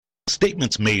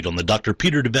Statements made on the Dr.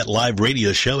 Peter DeVette Live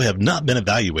radio show have not been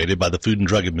evaluated by the Food and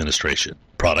Drug Administration.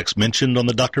 Products mentioned on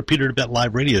the Dr. Peter DeVette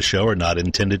Live radio show are not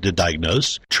intended to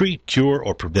diagnose, treat, cure,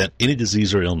 or prevent any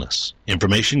disease or illness.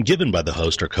 Information given by the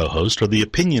host or co-host are the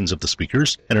opinions of the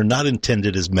speakers and are not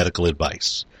intended as medical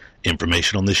advice.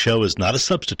 Information on this show is not a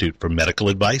substitute for medical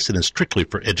advice and is strictly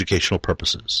for educational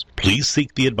purposes. Please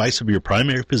seek the advice of your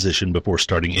primary physician before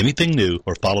starting anything new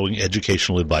or following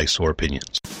educational advice or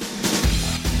opinions.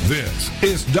 This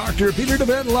is Dr. Peter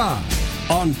DeVette Live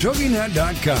on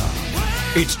TogiNet.com.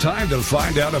 It's time to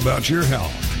find out about your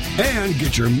health and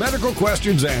get your medical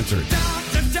questions answered.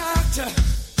 Doctor,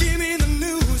 give me the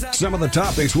news. Some of the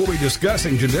topics we'll be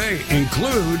discussing today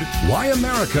include why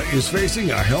America is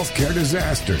facing a healthcare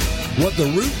disaster, what the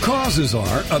root causes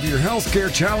are of your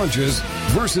healthcare challenges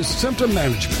versus symptom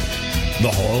management, the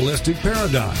holistic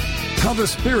paradigm, how the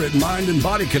spirit, mind, and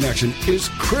body connection is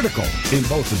critical in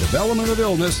both the development of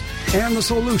illness and the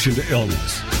solution to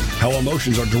illness, how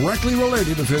emotions are directly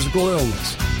related to physical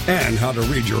illness, and how to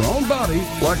read your own body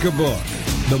like a book.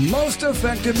 The most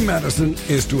effective medicine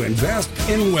is to invest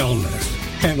in wellness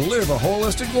and live a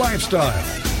holistic lifestyle.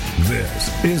 This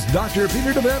is Dr.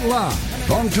 Peter DeVette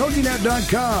Live on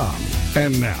TogiNet.com.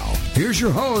 And now, here's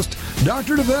your host,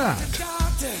 Dr. DeVette.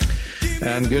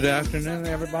 And good afternoon,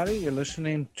 everybody. You're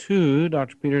listening to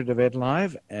Dr. Peter DeVette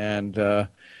Live, and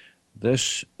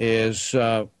this is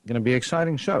going to be an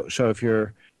exciting show. So if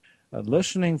you're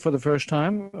listening for the first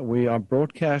time, we are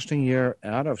broadcasting here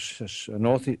out of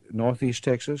Northeast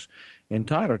Texas, in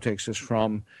Tyler, Texas,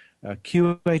 from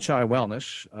QHI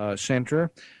Wellness Center,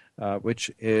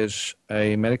 which is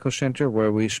a medical center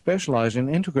where we specialize in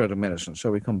integrative medicine.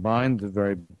 So we combine the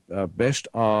very best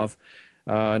of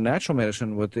natural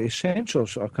medicine with the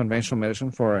essentials of conventional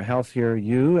medicine for a healthier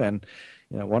you. And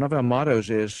one of our mottos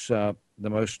is the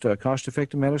most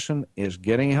cost-effective medicine is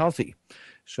getting healthy.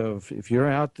 So if you're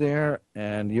out there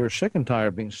and you're sick and tired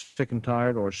of being sick and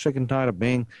tired, or sick and tired of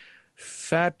being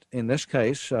fat, in this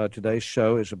case, today's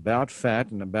show is about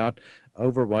fat and about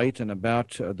overweight and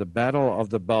about the battle of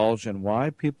the bulge and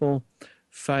why people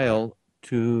fail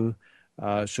to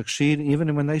succeed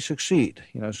even when they succeed.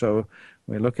 So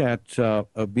we look at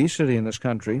obesity in this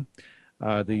country,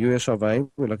 the US of A.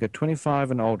 We look at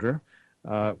 25 and older.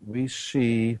 We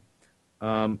see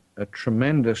a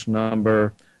tremendous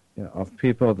number of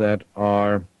people that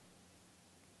are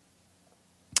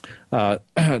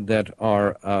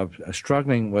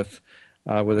struggling with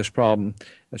this problem.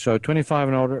 So 25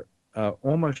 and older,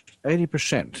 almost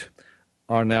 80%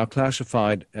 are now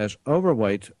classified as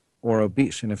overweight or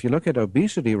obese. And if you look at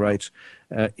obesity rates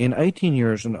in 18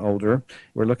 years and older,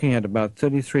 we're looking at about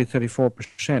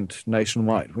 34%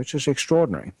 nationwide, which is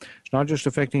extraordinary. It's not just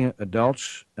affecting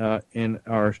adults in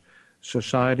our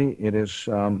society. It is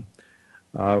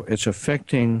it's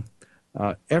affecting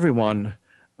everyone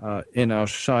in our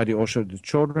society, also the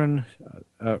children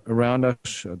around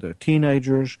us, the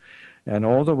teenagers, and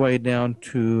all the way down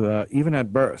to even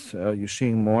at birth. You're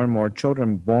seeing more and more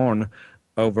children born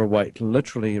overweight,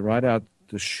 literally right out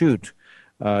the chute,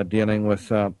 dealing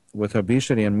with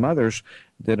obesity, and mothers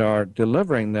that are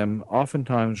delivering them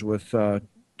oftentimes with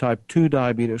type 2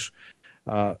 diabetes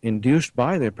induced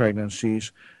by their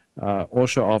pregnancies,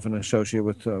 also often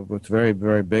associated with very,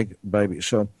 very big babies.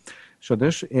 So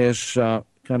this is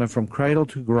kind of from cradle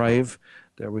to grave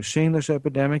that we're seeing this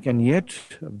epidemic, and yet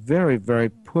very, very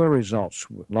poor results,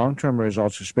 long-term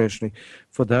results, especially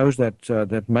for those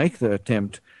that make the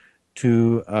attempt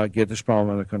to get this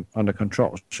problem under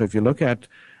control. So if you look at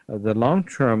the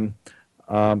long-term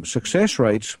success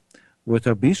rates with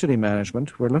obesity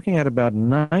management, we're looking at about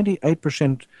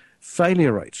 98%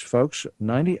 failure rates, folks.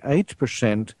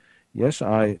 98%, yes,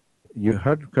 you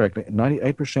heard correctly,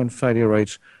 98% failure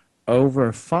rates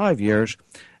over 5 years,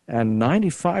 and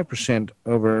 95%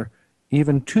 over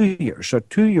even 2 years. So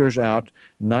 2 years out,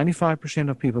 95%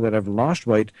 of people that have lost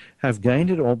weight have gained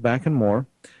it all back and more.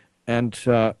 And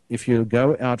if you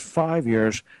go out 5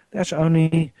 years, that's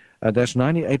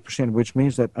 98%, which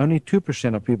means that only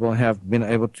 2% of people have been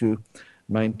able to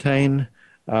maintain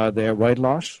their weight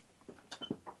loss.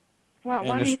 Well,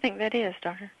 why do you think that is,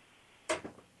 Doctor?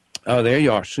 Oh, there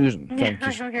you are, Susan. Thank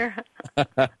you. I'm here.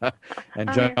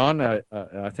 And John,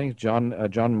 I think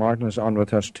John Martin is on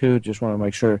with us too. Just want to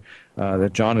make sure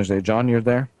that John is there. John, you're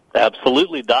there?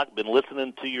 Absolutely, Doc. Been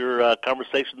listening to your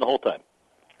conversation the whole time.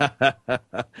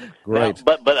 Great.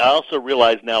 Now, but I also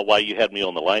realize now why you had me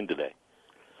on the line today.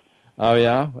 Oh,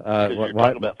 yeah? Because you're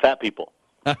talking about fat people.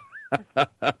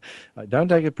 Don't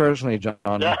take it personally, John.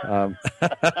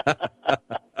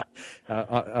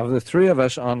 Of the three of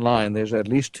us online, there's at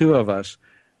least two of us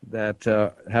that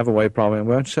have a weight problem.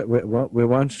 We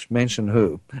won't mention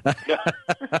who, but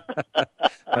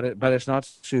it's not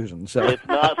Susan. So it's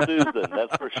not Susan,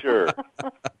 that's for sure.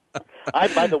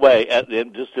 By the way,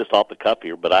 and just off the cuff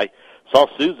here, but I saw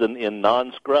Susan in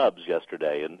non-scrubs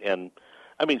yesterday, and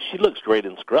I mean, she looks great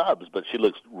in scrubs, but she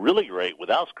looks really great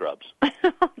without scrubs.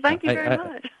 Thank you very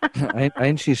much.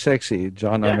 Ain't she sexy,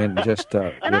 John? I mean, just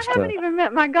and I haven't even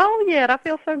met my goal yet. I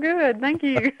feel so good. Thank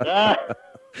you.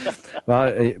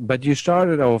 Well, but you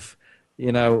started off,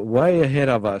 way ahead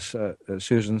of us,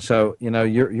 Susan. So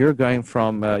you're going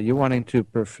from you wanting to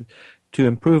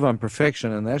improve on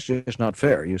perfection, and that's just not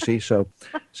fair. You see, so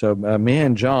me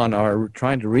and John are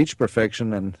trying to reach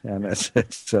perfection, and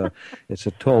it's a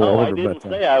tall order. I didn't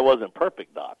say I wasn't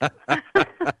perfect, Doc.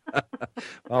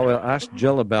 Well, we'll ask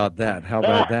Jill about that. How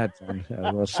about that? And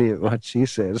we'll see what she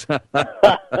says. And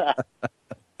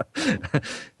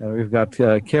we've got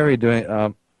Carrie doing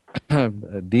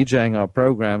DJing our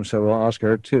program, so we'll ask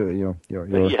her too.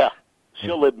 Yeah,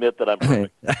 she'll admit that I'm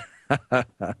perfect.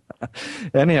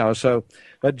 Anyhow,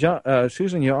 but John,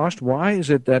 Susan, you asked why is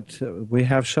it that we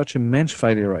have such immense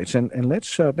failure rates, and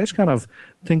let's kind of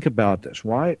think about this.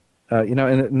 Why,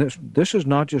 and this is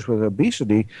not just with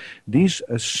obesity. These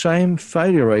same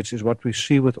failure rates is what we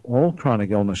see with all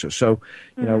chronic illnesses. So,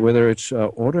 whether it's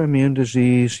autoimmune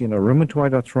disease,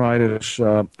 rheumatoid arthritis,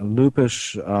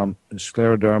 lupus,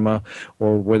 scleroderma,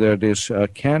 or whether it is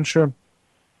cancer.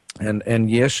 And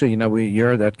yes, we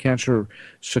hear that cancer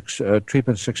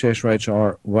treatment success rates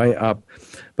are way up.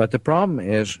 But the problem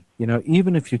is,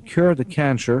 even if you cure the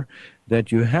cancer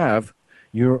that you have,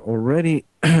 you already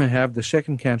have the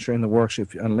second cancer in the works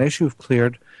unless you've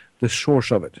cleared the source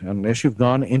of it, unless you've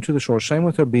gone into the source. Same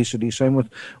with obesity, same with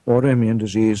autoimmune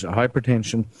disease,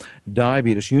 hypertension,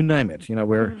 diabetes, you name it.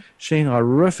 We're seeing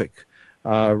horrific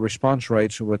response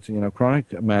rates with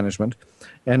chronic management,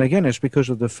 and again, it's because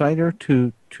of the failure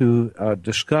to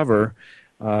discover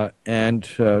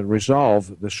and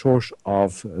resolve the source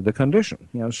of the condition.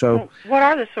 So what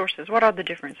are the sources? What are the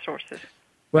different sources?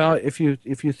 Well, if you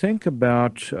think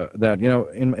about that,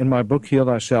 in my book, Heal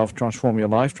Thyself, Transform Your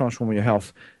Life, Transform Your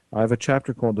Health, I have a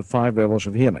chapter called The 5 Levels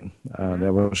of Healing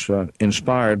that was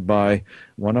inspired by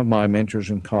one of my mentors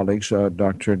and colleagues,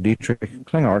 Dr. Dietrich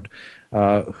Klinghardt,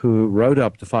 who wrote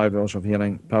up The 5 Levels of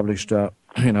Healing, published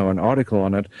an article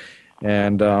on it,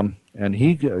 and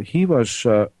he was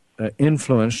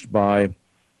influenced by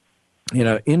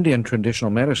Indian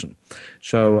traditional medicine.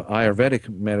 So Ayurvedic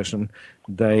medicine,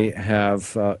 they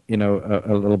have, a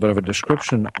little bit of a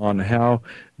description on how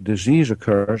disease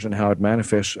occurs and how it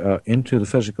manifests into the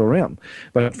physical realm.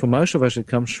 But for most of us, it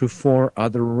comes through 4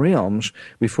 other realms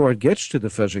before it gets to the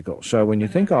physical. So when you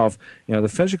think of, the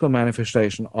physical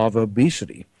manifestation of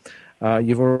obesity,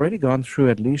 you've already gone through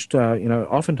at least,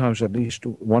 oftentimes at least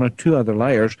 1 or 2 other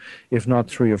layers, if not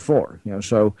 3 or 4.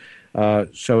 So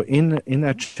in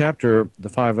that chapter, The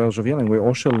 5 Levels of Healing, we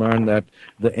also learn that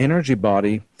the energy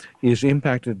body is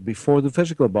impacted before the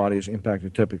physical body is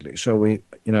impacted typically. So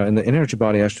and the energy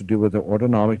body has to do with the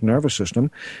autonomic nervous system,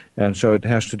 and so it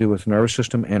has to do with nervous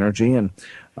system energy and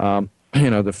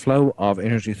the flow of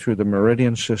energy through the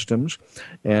meridian systems,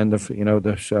 and the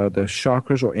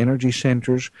chakras or energy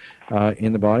centers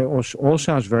in the body. All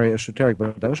sounds very esoteric,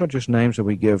 but those are just names that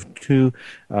we give to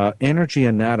energy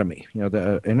anatomy.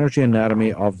 The energy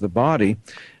anatomy of the body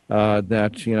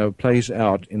that plays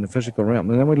out in the physical realm.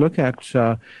 And then we look at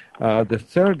the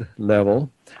 3rd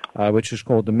level, which is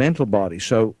called the mental body.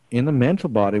 So in the mental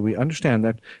body, we understand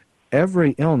that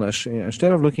every illness,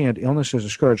 instead of looking at illness as a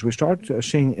scourge, we start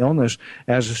seeing illness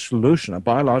as a solution, a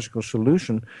biological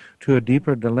solution to a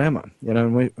deeper dilemma.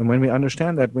 And when we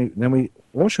understand that, then we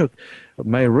also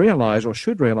may realize or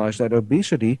should realize that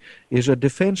obesity is a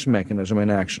defense mechanism in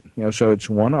action. So it's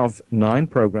one of 9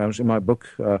 programs in my book,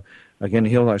 again,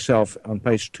 Heal Thyself, on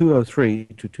page 203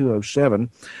 to 207.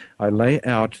 I lay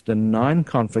out the 9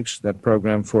 conflicts that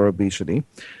program for obesity.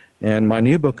 And my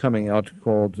new book coming out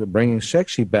called Bringing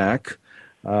Sexy Back,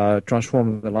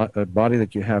 Transform the Body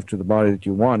That You Have to the Body That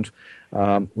You Want,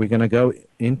 we're going to go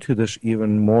into this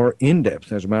even more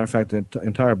in-depth. As a matter of fact, the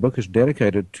entire book is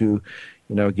dedicated to,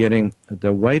 getting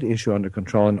the weight issue under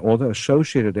control and all the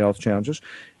associated health challenges.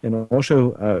 And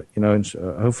also,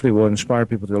 hopefully will inspire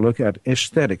people to look at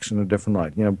aesthetics in a different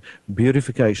light,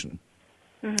 beautification.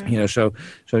 Mm-hmm. So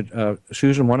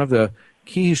Susan, one of the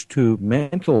keys to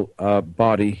mental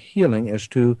body healing is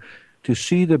to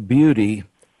see the beauty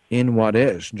in what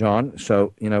is, John.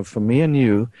 So, for me and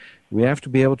you, we have to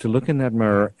be able to look in that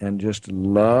mirror and just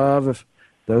love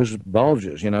those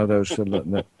bulges,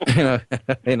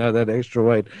 that extra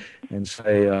weight, and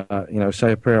say,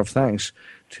 say a prayer of thanks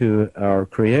to our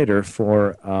Creator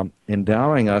for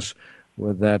endowing us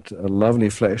with that lovely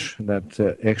flesh,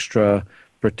 that extra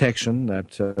protection,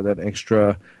 that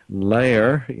extra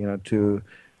layer, to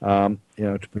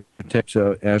protect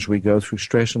as we go through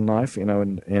stress in life,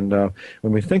 and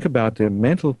when we think about the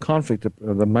mental conflict,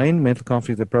 the main mental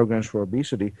conflict that programs for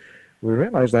obesity, we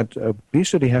realize that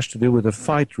obesity has to do with a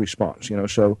fight response.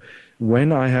 So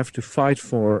when I have to fight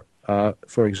for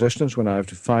existence, when I have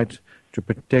to fight to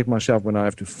protect myself, when I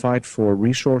have to fight for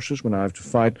resources, when I have to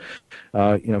fight,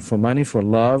 for money, for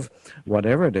love,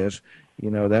 whatever it is,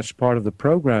 that's part of the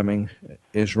programming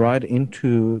is right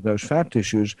into those fat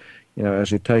tissues,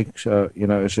 as it takes,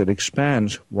 as it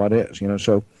expands what is,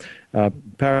 So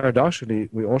paradoxically,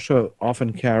 we also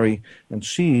often carry and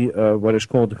see what is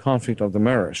called the conflict of the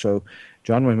mirror. So,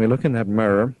 John, when we look in that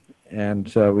mirror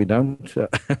and we don't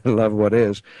love what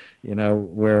is,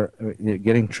 we're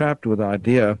getting trapped with the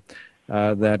idea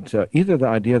that either the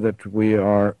idea that we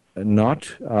are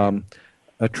not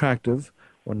attractive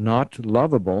or not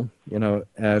lovable,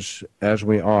 as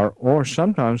we are, or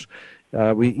sometimes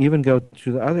we even go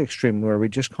to the other extreme where we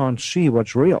just can't see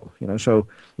what's real. So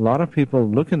a lot of people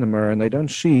look in the mirror and they don't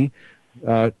see,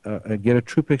 get a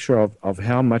true picture of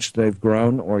how much they've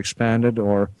grown or expanded,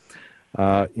 or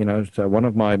so one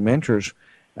of my mentors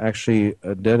actually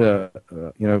did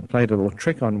played a little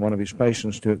trick on one of his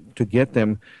patients to get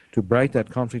them to break that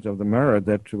conflict of the mirror,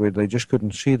 that where they just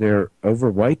couldn't see their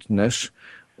overweightness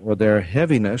or their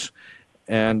heaviness,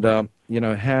 and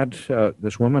had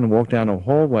this woman walk down a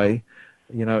hallway,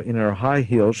 in her high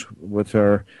heels with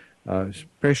her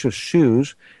precious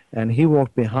shoes, and he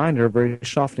walked behind her very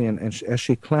softly, and as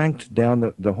she clanked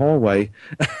down the hallway,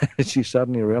 she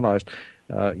suddenly realized,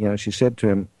 she said to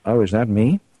him, "Oh, is that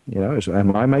me?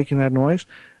 Am I making that noise?"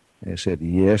 And he said,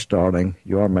 "Yes, darling,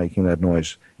 you are making that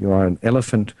noise. You are an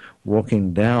elephant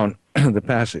walking down the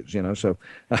passage."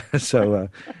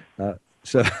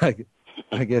 So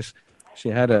I guess she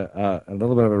had a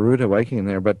little bit of a rude awakening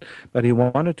there, but he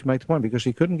wanted to make the point because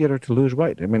he couldn't get her to lose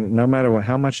weight. I mean, no matter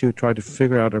how much he tried to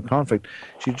figure out her conflict,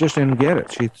 she just didn't get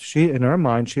it. She in her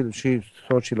mind, she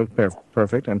thought she looked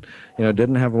perfect and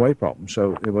didn't have a weight problem.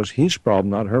 So it was his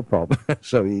problem, not her problem.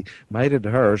 So he made it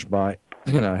hers by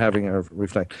having her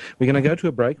reflect. We're going to go to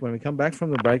a break. When we come back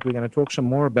from the break, we're going to talk some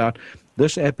more about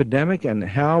this epidemic and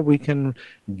how we can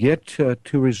get to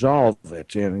resolve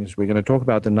it. And we're going to talk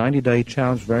about the 90-day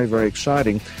challenge, very, very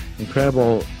exciting,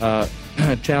 incredible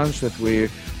challenge that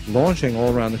we're launching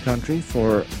all around the country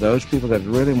for those people that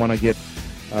really want to get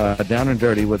down and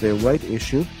dirty with their weight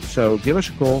issue. So give us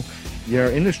a call.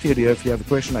 You're in the studio if you have a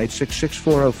question,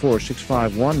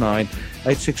 866-404-6519,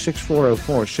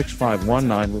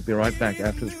 866-404-6519. We'll be right back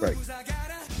after this break.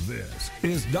 This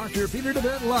is Dr. Peter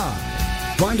DeVette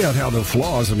Live. Find out how the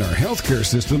flaws in our healthcare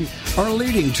system are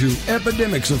leading to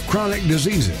epidemics of chronic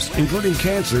diseases, including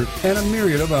cancer and a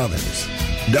myriad of others.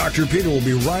 Dr. Peter will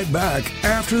be right back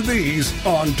after these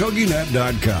on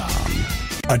TogiNet.com.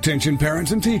 Attention parents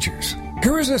and teachers.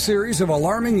 Here is a series of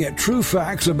alarming yet true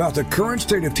facts about the current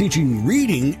state of teaching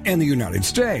reading in the United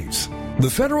States. The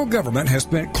federal government has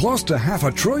spent close to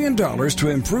 $500 billion to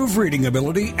improve reading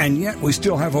ability, and yet we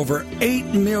still have over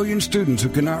 8 million students who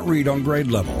cannot read on grade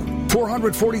level.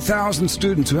 440,000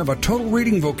 students who have a total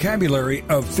reading vocabulary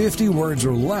of 50 words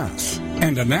or less,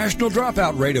 and a national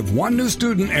dropout rate of 1 new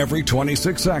student every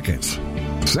 26 seconds.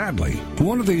 Sadly,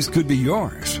 one of these could be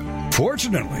yours.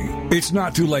 Fortunately, it's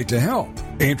not too late to help.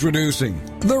 Introducing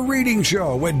The Reading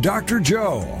Show with Dr.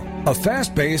 Joe, a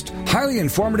fast-paced, highly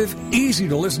informative,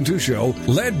 easy-to-listen-to show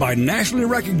led by nationally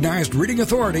recognized reading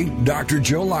authority, Dr.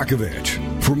 Joe Lakovich.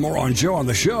 For more on Joe on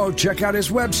the show, check out his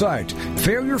website,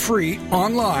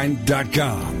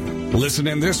 failurefreeonline.com. Listen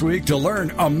in this week to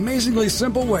learn amazingly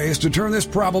simple ways to turn this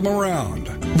problem around.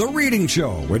 The Reading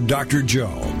Show with Dr.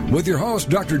 Joe, with your host,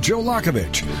 Dr. Joe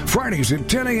Lakovich, Fridays at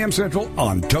 10 a.m. Central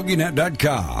on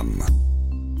TogiNet.com.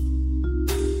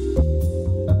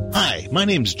 Hi, my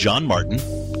name's John Martin,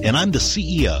 and I'm the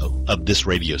CEO of this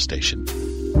radio station.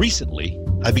 Recently,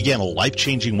 I began a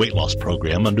life-changing weight loss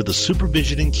program under the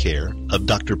supervision and care of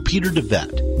Dr. Peter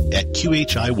DeVette at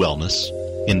QHI Wellness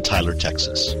in Tyler,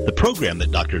 Texas. The program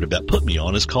that Dr. DeVette put me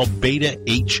on is called Beta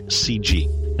HCG.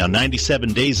 Now,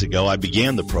 97 days ago, I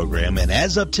began the program, and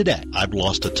as of today, I've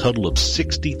lost a total of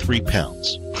 63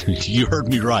 pounds. You heard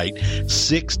me right,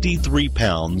 63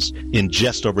 pounds in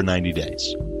just over 90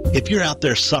 days. If you're out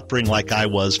there suffering like I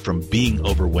was from being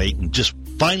overweight and just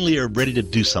finally are ready to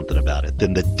do something about it,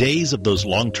 then the days of those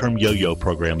long-term yo-yo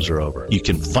programs are over. You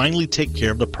can finally take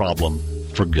care of the problem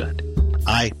for good.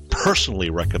 I personally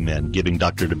recommend giving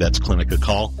Dr. DeVette's clinic a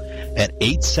call at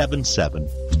 877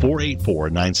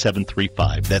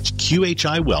 877-484-9735. That's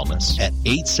QHI Wellness at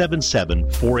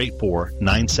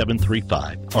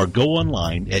 877-484-9735. Or go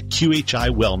online at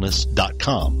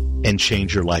QHIWellness.com and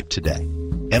change your life today.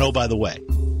 And oh, by the way,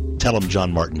 tell them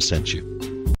John Martin sent you.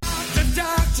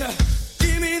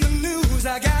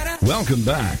 Welcome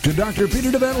back to Dr.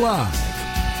 Peter DeVette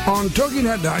Live on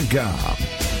TogiNet.com.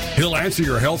 He'll answer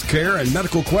your health care and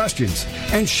medical questions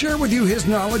and share with you his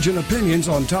knowledge and opinions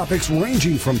on topics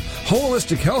ranging from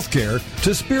holistic health care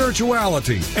to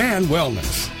spirituality and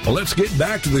wellness. Let's get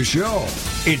back to the show.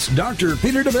 It's Dr.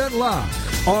 Peter DeVette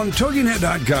Live on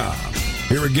TogiNet.com.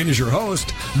 Here again is your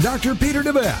host, Dr. Peter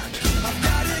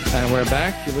DeVette. And we're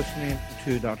back. You're listening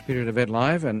to Dr. Peter DeVette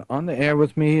Live, and on the air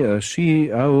with me,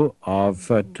 CEO of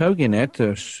TogiNet,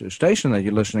 the station that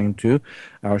you're listening to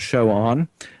our show on,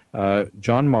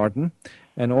 John Martin,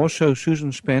 and also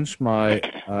Susan Spence, my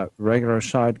regular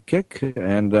sidekick.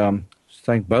 And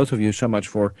thank both of you so much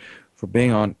for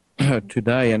being on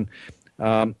today. And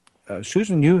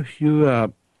Susan, you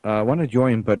wanted your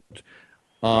input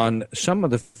on some of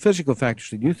the physical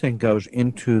factors that you think goes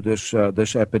into this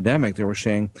epidemic that we're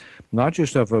seeing, not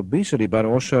just of obesity, but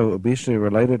also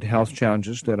obesity-related health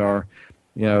challenges that are,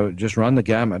 just run the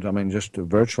gamut. I mean, just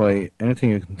virtually anything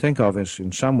you can think of is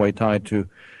in some way tied to,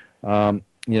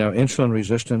 insulin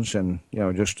resistance, and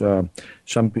just a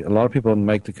lot of people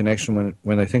make the connection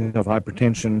when they think of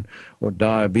hypertension or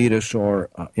diabetes or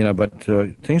but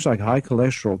things like high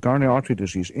cholesterol, coronary artery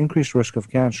disease, increased risk of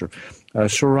cancer,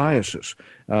 psoriasis,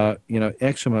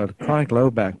 eczema, chronic low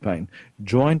back pain,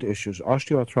 joint issues,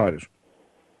 osteoarthritis,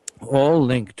 all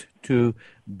linked to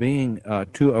being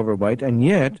too overweight, and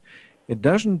yet it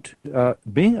doesn't.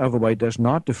 Being overweight does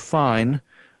not define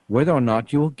whether or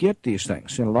not you will get these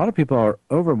things. And a lot of people are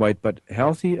overweight but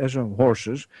healthy as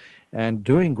horses and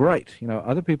doing great.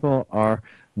 Other people are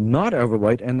not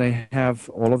overweight and they have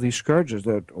all of these scourges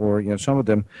or some of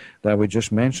them that we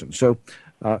just mentioned. So,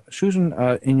 Susan,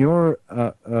 in your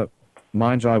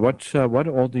mind's eye, what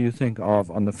all do you think of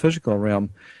on the physical realm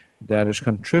that is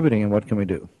contributing, and what can we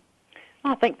do?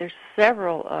 I think there's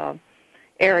several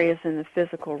areas in the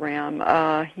physical realm.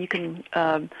 You can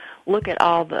look at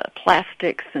all the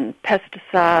plastics and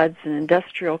pesticides and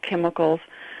industrial chemicals.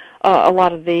 A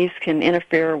lot of these can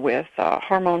interfere with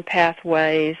hormone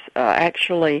pathways,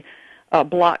 actually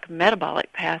block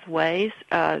metabolic pathways.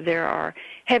 There are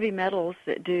heavy metals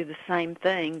that do the same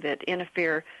thing, that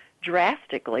interfere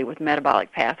drastically with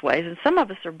metabolic pathways. And some of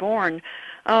us are born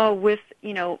with,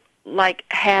 like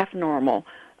half normal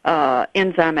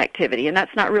enzyme activity, and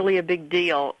that's not really a big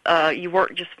deal. You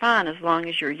work just fine as long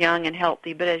as you're young and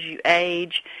healthy, but as you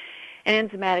age and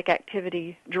enzymatic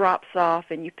activity drops off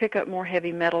and you pick up more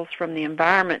heavy metals from the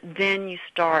environment, then you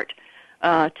start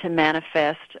to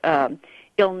manifest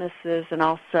illnesses and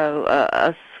also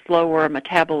a slower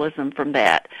metabolism from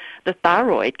that. The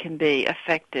thyroid can be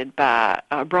affected by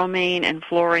bromine and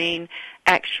fluorine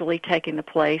actually taking the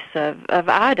place of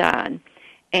iodine,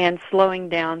 and slowing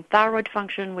down thyroid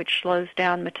function, which slows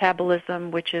down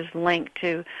metabolism, which is linked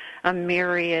to a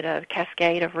myriad of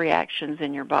cascade of reactions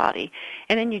in your body.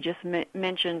 And then you just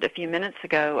mentioned a few minutes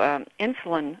ago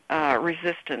insulin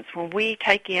resistance. When we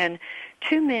take in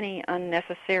too many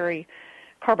unnecessary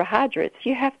carbohydrates,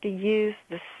 you have to use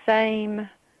the same,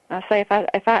 say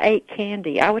if I ate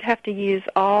candy, I would have to use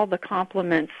all the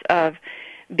complements of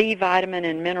B vitamin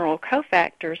and mineral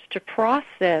cofactors to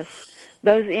process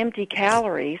those empty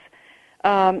calories,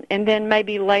 and then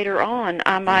maybe later on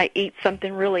I might eat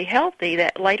something really healthy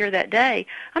that later that day.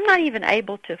 I'm not even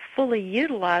able to fully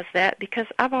utilize that because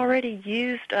I've already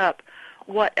used up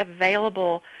what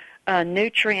available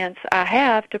nutrients I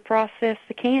have to process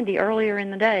the candy earlier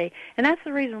in the day. And that's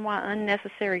the reason why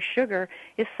unnecessary sugar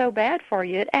is so bad for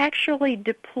you. It actually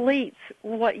depletes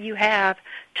what you have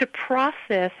to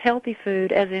process healthy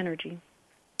food as energy.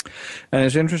 And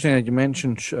it's interesting that you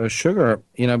mentioned sugar,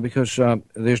 because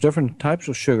there's different types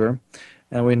of sugar,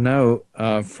 and we know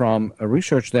from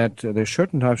research that there's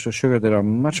certain types of sugar that are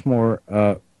much more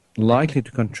likely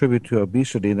to contribute to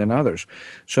obesity than others.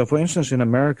 So, for instance, in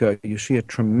America, you see a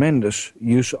tremendous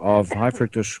use of high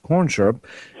fructose corn syrup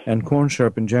and corn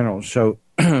syrup in general. So,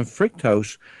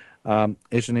 fructose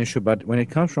is an issue, but when it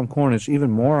comes from corn, it's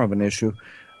even more of an issue.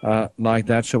 Like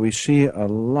that, so we see a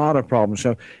lot of problems.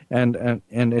 So, and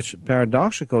it's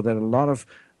paradoxical that a lot of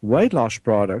weight loss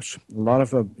products, a lot of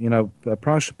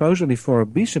products supposedly for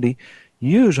obesity,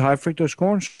 use high fructose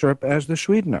corn syrup as the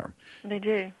sweetener. They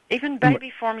do. Even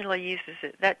baby formula uses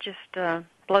it. That just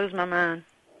blows my mind.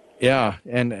 Yeah,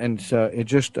 and it's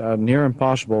just near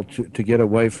impossible to get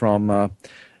away from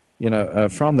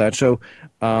from that. So.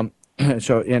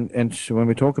 So when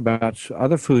we talk about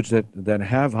other foods that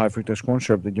have high fructose corn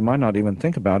syrup that you might not even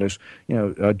think about is,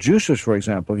 juices, for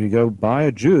example. If you go buy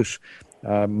a juice,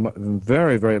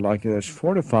 very, very likely it's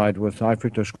fortified with high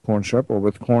fructose corn syrup or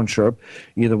with corn syrup,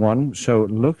 either one. So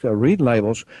read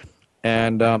labels,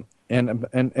 and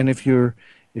if you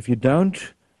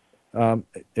don't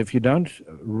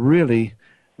really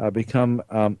become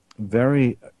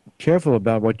very careful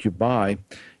about what you buy,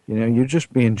 you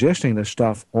just be ingesting this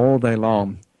stuff all day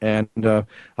long. And fructose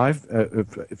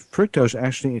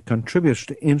actually contributes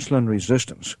to insulin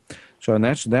resistance. So, and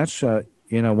that's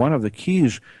one of the key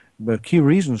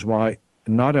reasons why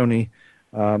not only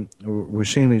we're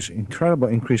seeing these incredible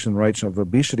increase in rates of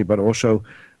obesity, but also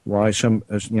why so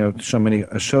many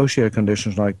associated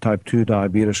conditions like type 2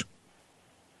 diabetes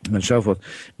and so forth.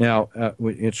 Now,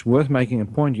 it's worth making a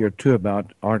point here too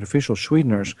about artificial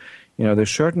sweeteners.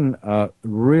 There's certain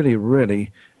really,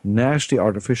 really nasty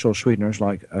artificial sweeteners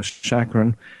like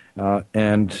saccharin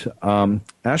and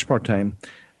aspartame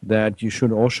that you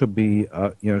should also be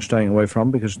staying away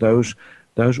from, because those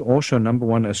also, number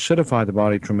one, acidify the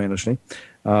body tremendously,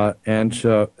 and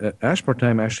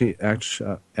aspartame actually acts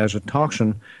as a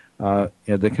toxin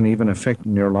that can even affect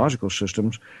neurological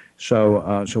systems.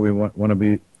 So we want to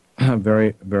be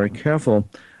very, very careful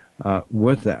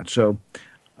with that. So,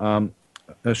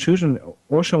 Susan,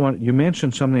 also you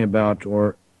mentioned something about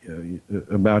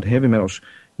heavy metals.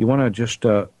 You want to just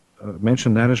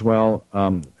mention that as well?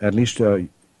 At least,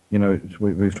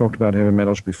 we've talked about heavy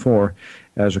metals before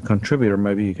as a contributor.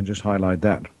 Maybe you can just highlight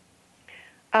that.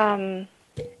 I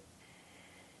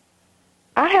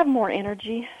have more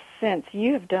energy since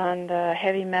you have done the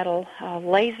heavy metal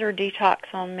laser detox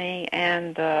on me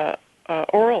and the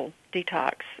oral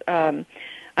detox. I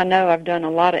know I've done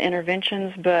a lot of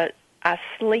interventions, but I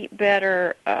sleep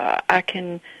better. I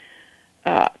can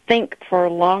think for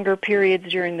longer periods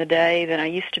during the day than I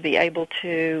used to be able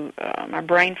to. My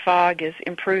brain fog is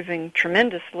improving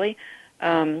tremendously.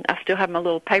 I still have my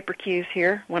little paper cues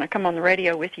here when I come on the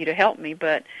radio with you to help me,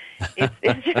 but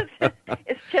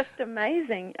it's just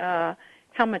amazing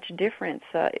how much difference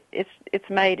it's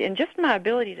made in just my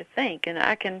ability to think, and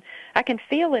I can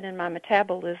feel it in my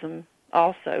metabolism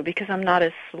also, because I'm not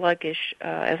as sluggish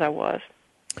as I was.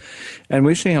 And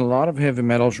we're seeing a lot of heavy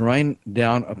metals rain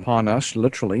down upon us,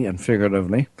 literally and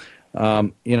figuratively.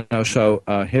 So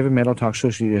heavy metal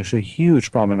toxicity is a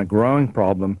huge problem and a growing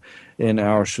problem in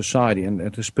our society.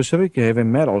 And the specific heavy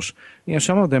metals,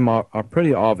 some of them are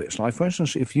pretty obvious. Like, for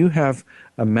instance, if you have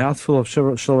a mouthful of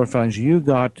silver fillings, you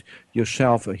got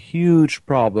yourself a huge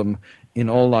problem in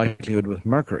all likelihood with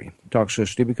mercury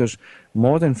toxicity, because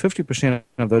more than 50%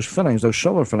 of those fillings, those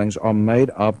silver fillings, are made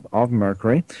up of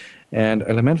mercury. And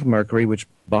elemental mercury, which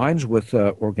binds with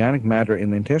organic matter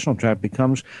in the intestinal tract,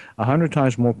 becomes 100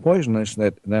 times more poisonous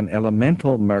than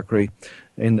elemental mercury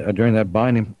during that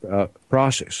binding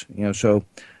process. So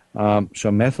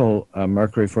methyl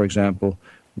mercury, for example,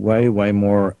 way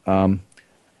more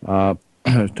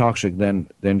toxic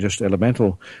than just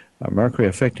elemental mercury,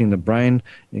 affecting the brain,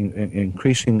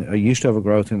 increasing yeast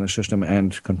overgrowth in the system,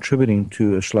 and contributing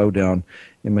to a slowdown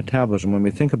in metabolism. When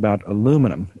we think about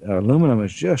aluminum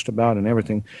is just about in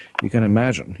everything you can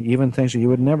imagine, even things that you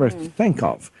would never think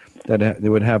of that they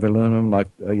would have aluminum,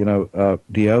 like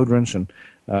deodorants and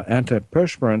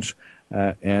antiperspirants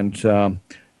and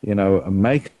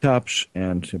makeups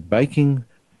and baking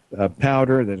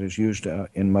powder that is used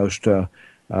in most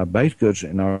baked goods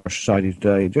in our society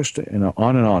today. Just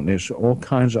on and on. There's all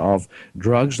kinds of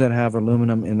drugs that have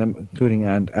aluminum in them, including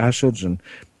acids and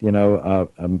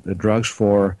drugs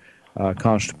for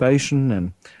constipation,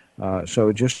 and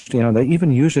so just they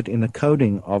even use it in the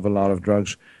coating of a lot of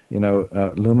drugs.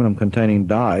 Aluminum-containing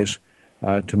dyes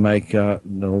to make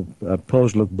little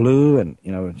pills look blue, and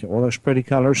all those pretty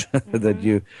colors that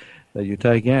you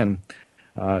take in.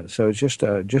 So it's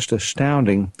just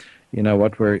astounding.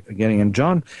 What we're getting. And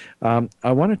John,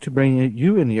 I wanted to bring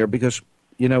you in here because,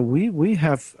 we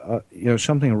have,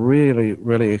 something really,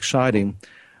 really exciting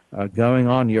going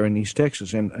on here in East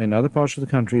Texas. And in other parts of the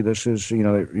country, this is,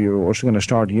 you're also going to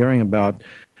start hearing about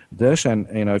this. And,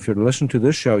 if you listen to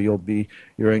this show, you'll be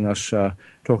hearing us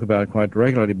talk about it quite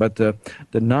regularly. But the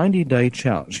 90-day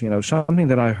challenge, something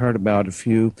that I heard about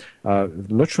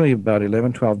literally about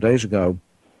 11, 12 days ago,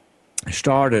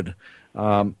 started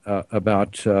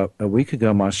about a week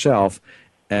ago myself,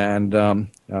 and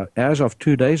as of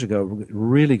 2 days ago,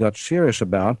 really got serious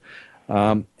about.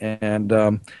 I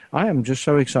am just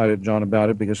so excited, John, about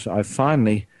it, because I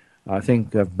finally I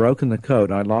think I've broken the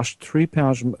code. I lost 3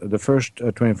 pounds the first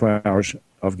 24 hours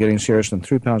of getting serious and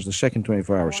 3 pounds the second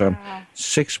 24 hours. Wow. So I'm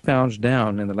 6 pounds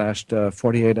down in the last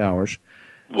 48 hours.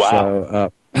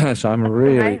 Wow. So I'm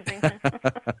really... Amazing.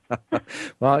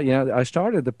 Well, I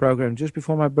started the program just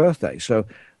before my birthday, so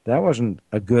that wasn't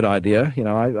a good idea.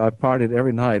 I partied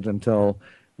every night until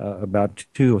about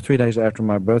 2 or 3 days after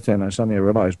my birthday, and I suddenly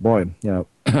realized, boy,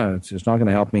 it's not going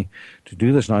to help me to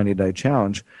do this 90-day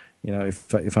challenge,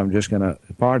 if I'm just going to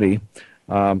party.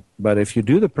 But if you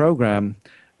do the program,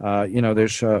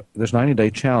 there's this 90-day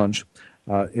challenge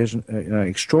is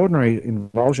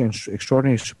involves an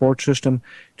extraordinary support system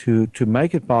to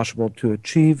make it possible to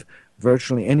achieve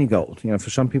virtually any goal. For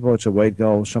some people it's a weight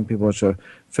goal, some people it's a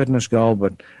fitness goal.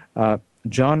 But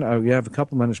John, we have a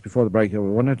couple minutes before the break. We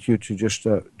wanted you to just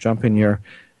jump in here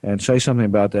and say something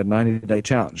about that 90-day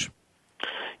challenge.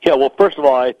 Yeah, well, first of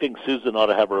all, I think Susan ought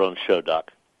to have her own show,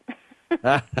 Doc.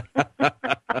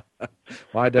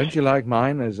 Why don't you like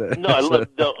mine?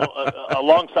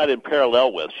 Alongside and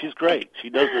parallel with. She's great. She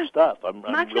knows her stuff. I'm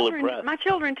really impressed. My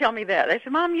children tell me that. They say,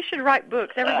 Mom, you should write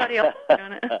books. Everybody else is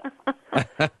doing it.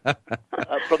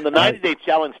 From the 90-day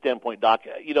challenge standpoint, Doc,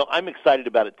 I'm excited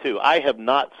about it, too. I have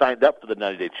not signed up for the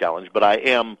 90-day challenge, but I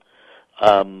am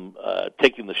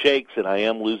taking the shakes, and I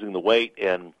am losing the weight,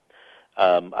 and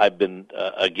I've been,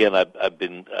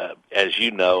 as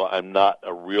you know, I'm not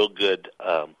a real good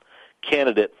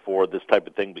candidate for this type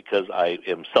of thing because I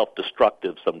am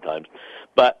self-destructive sometimes.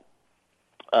 But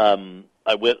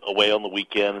I went away on the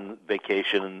weekend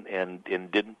vacation and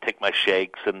didn't take my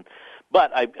shakes,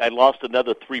 but I lost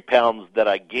another 3 pounds that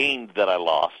I gained that I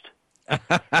lost. That's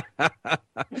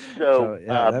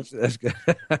good.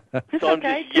 So I'm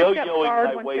just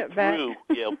yo-yoing my way through.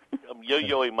 I'm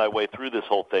yo-yoing my way through this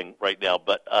whole thing right now.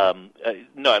 But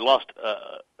no, I lost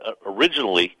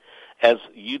originally, as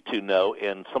you two know,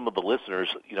 and some of the listeners.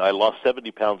 I lost 70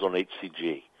 pounds on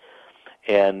HCG,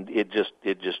 and it just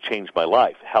changed my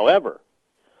life. However,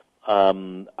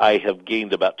 I have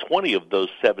gained about 20 of those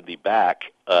 70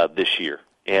 back this year,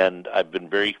 and I've been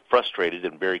very frustrated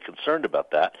and very concerned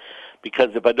about that.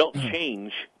 Because if I don't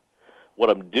change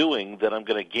what I'm doing, then I'm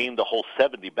going to gain the whole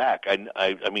 70 back. I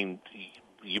mean,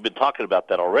 you've been talking about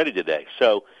that already today.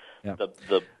 So, yeah.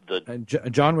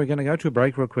 John, we're going to go to a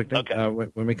break real quickly. Okay.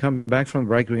 When we come back from the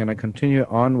break, we're going to continue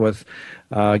on with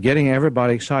getting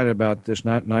everybody excited about this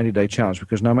 90-day challenge,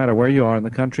 because no matter where you are in the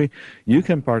country, you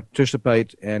can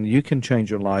participate and you can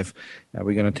change your life.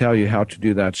 We're going to tell you how to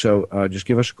do that. So just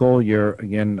give us a call. You're,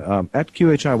 again, at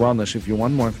QHI Wellness if you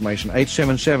want more information.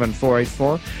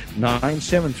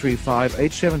 877-484-9735,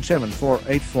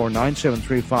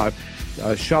 877-484-9735.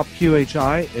 Shop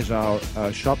QHI is our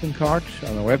shopping cart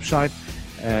on our website,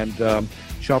 and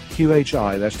Shop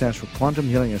QHI, that stands for Quantum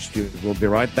Healing Institute. We'll be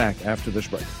right back after this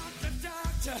break.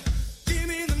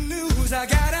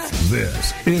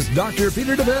 This is Dr.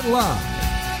 Peter DeVette Live.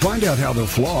 Find out how the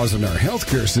flaws in our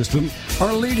healthcare system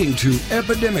are leading to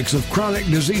epidemics of chronic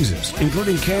diseases,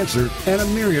 including cancer and a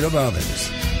myriad of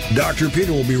others. Dr.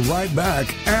 Peter will be right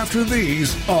back after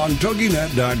these on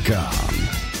TogiNet.com.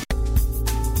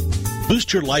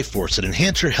 Boost your life force and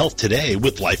enhance your health today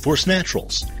with Life Force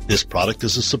Naturals. This product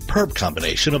is a superb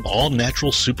combination of all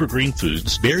natural super green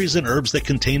foods, berries, and herbs that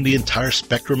contain the entire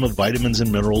spectrum of vitamins and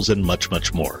minerals and much,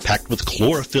 much more. Packed with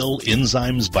chlorophyll,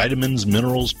 enzymes, vitamins,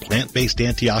 minerals, plant-based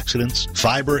antioxidants,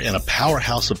 fiber, and a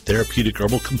powerhouse of therapeutic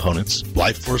herbal components,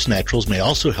 Life Force Naturals may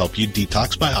also help you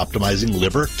detox by optimizing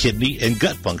liver, kidney, and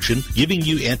gut function, giving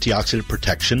you antioxidant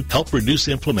protection, help reduce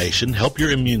inflammation, help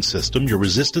your immune system, your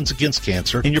resistance against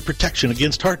cancer, and your protection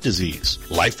against heart disease.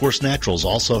 Life Force Naturals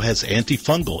also has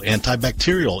antifungal,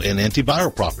 antibacterial, and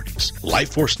antiviral properties.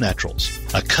 Life Force Naturals,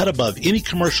 a cut above any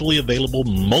commercially available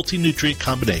multi-nutrient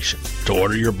combination. To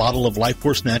order your bottle of Life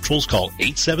Force Naturals, call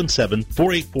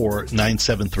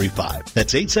 877-484-9735.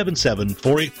 That's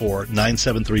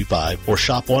 877-484-9735, or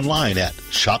shop online at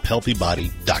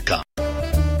shophealthybody.com.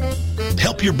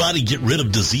 Help your body get rid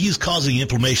of disease-causing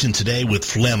inflammation today with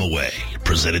Flamaway.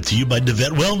 Presented to you by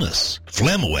DeVette Wellness.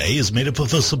 Flamaway is made up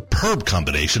of a superb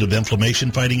combination of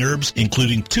inflammation-fighting herbs,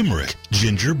 including turmeric,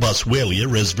 ginger, boswellia,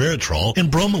 resveratrol,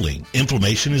 and bromelain.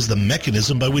 Inflammation is the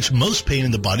mechanism by which most pain in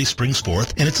the body springs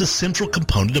forth, and it's a central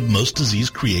component of most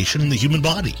disease creation in the human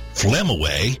body.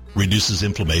 Flamaway reduces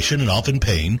inflammation and often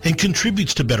pain, and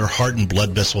contributes to better heart and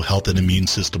blood vessel health and immune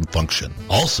system function.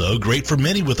 Also great for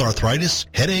many with arthritis,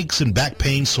 headaches, and back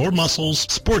pain, sore muscles,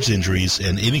 sports injuries,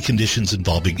 and any conditions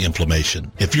involving inflammation.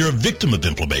 inflammation. If you're a victim of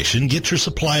inflammation, get your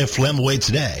supply of Phlegm away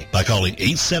today by calling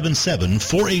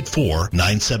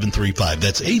 877-484-9735.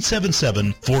 That's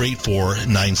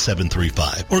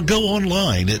 877-484-9735. Or go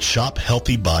online at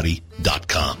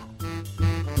shophealthybody.com.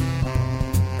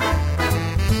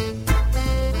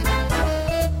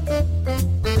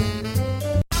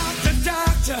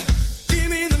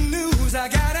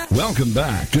 Welcome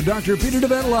back to Dr. Peter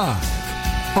DeVette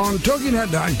Live on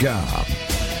TogiNet.com.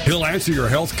 He'll answer your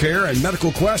health care and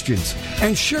medical questions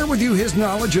and share with you his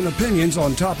knowledge and opinions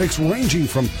on topics ranging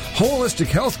from holistic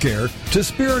health care to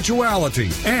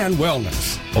spirituality and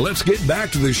wellness. Well, let's get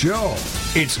back to the show.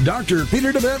 It's Dr.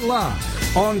 Peter DeVette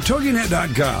Live on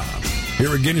TogiNet.com.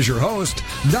 Here again is your host,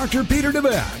 Dr. Peter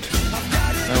DeVette.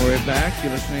 We're back.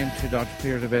 You're listening to Dr.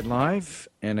 Peter DeVette Live.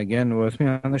 And again, with me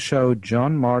on the show,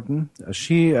 John Martin,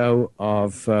 CEO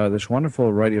of this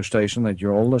wonderful radio station that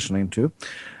you're all listening to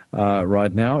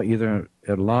right now, either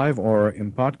live or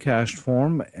in podcast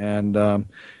form. And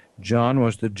John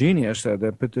was the genius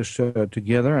that put this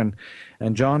together.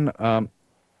 And John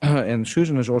and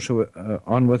Susan is also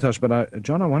on with us. But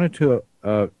John, I wanted to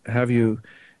have you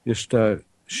just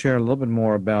share a little bit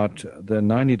more about the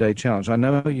 90-day challenge. I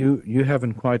know you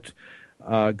haven't quite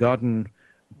gotten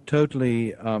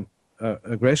totally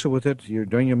aggressive with it. You're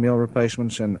doing your meal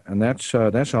replacements, and that's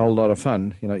a whole lot of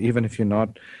fun. You know, even if you're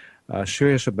not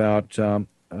serious about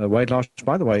weight loss.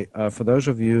 By the way, for those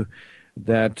of you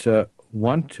that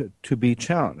want to be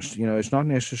challenged, you know, it's not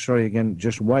necessarily, again,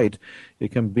 just weight.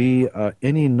 It can be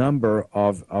any number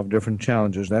of different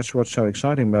challenges. That's what's so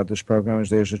exciting about this program, is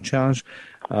there's a challenge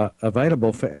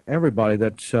available for everybody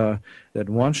that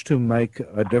wants to make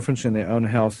a difference in their own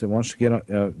health, that wants to get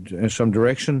in some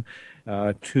direction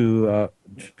to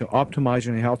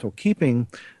optimizing their health or keeping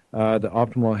the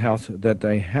optimal health that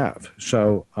they have.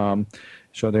 So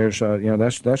there's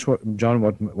that's what, John,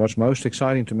 what's most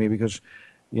exciting to me, because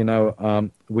you know,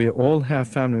 we all have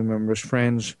family members,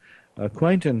 friends,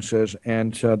 acquaintances,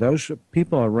 and those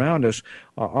people around us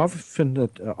are often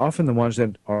the ones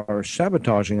that are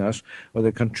sabotaging us, or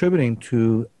they're contributing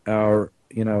to our,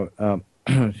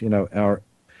 our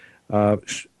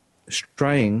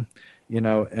straying,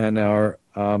 and our,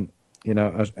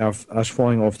 us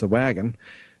falling off the wagon.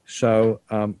 So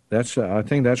I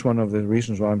think that's one of the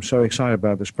reasons why I'm so excited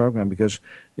about this program, because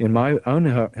in my own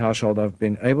household, I've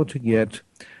been able to get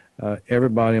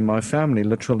everybody in my family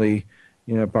literally,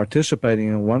 participating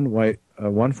in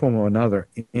one form or another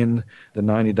in the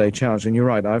 90-day challenge. And you're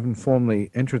right, I haven't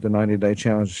formally entered the 90-day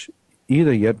challenge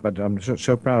either yet, but I'm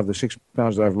so proud of the 6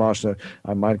 pounds that I've lost that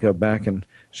I might go back and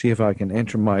see if I can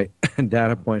enter my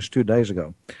data points 2 days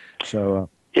ago. So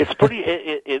it's pretty.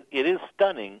 It is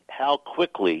stunning how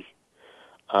quickly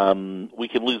we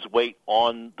can lose weight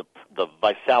on the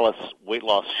ViSalus weight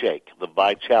loss shake. The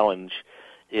Vi Challenge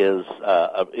is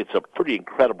it's a pretty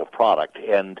incredible product,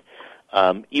 and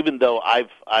even though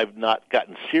I've not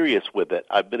gotten serious with it,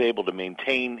 I've been able to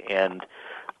maintain, and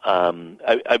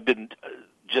I've been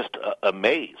just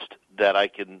amazed that I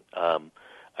can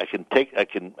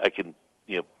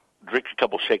drink a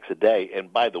couple shakes a day,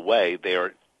 and by the way, they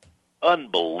are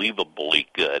unbelievably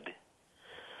good.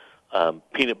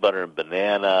 Peanut butter and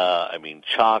banana,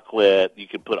 chocolate. You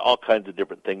can put all kinds of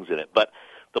different things in it. But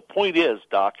the point is,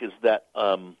 Doc, is that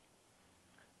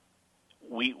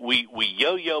we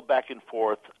yo-yo back and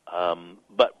forth,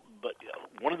 but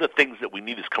one of the things that we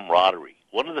need is camaraderie.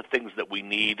 One of the things that we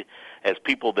need as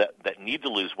people that need to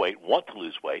lose weight, want to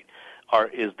lose weight,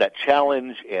 is that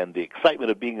challenge and the excitement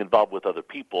of being involved with other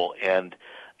people. And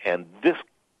this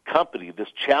company, this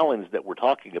challenge that we're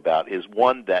talking about, is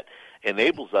one that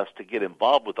enables us to get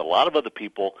involved with a lot of other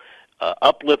people,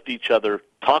 uplift each other,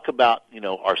 talk about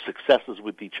our successes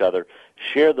with each other,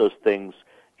 share those things,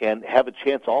 and have a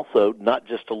chance also not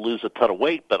just to lose a ton of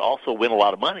weight, but also win a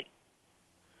lot of money.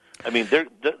 This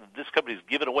company's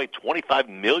giving away $25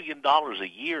 million a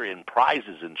year in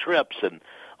prizes and trips and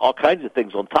all kinds of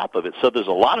things on top of it. So there's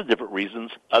a lot of different reasons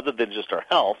other than just our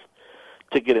health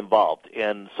to get involved.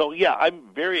 And so, yeah, I'm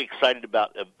very excited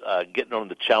about getting on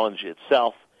the challenge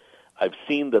itself. I've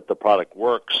seen that the product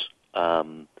works,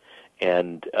 and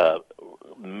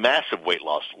massive weight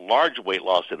loss, large weight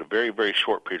loss in a very, very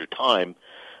short period of time.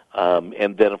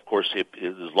 And then, of course,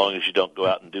 as long as you don't go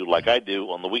out and do like I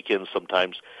do on the weekends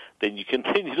sometimes, then you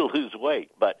continue to lose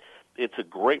weight. But it's a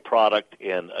great product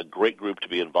and a great group to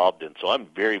be involved in. So I'm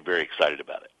very, very excited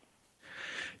about it.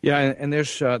 Yeah, and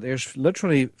there's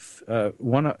literally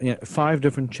 5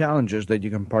 different challenges that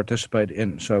you can participate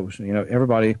in. So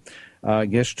everybody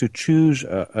gets to choose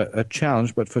a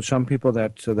challenge, but for some people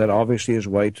that obviously is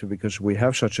weight, because we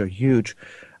have such a huge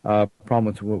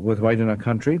problem with weight in our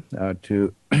country,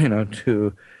 to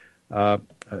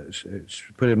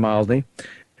put it mildly.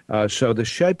 So the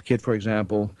Shape Kit, for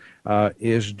example,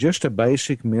 is just a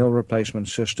basic meal replacement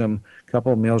system, a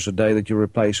couple of meals a day that you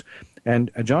replace.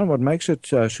 And John, what makes it,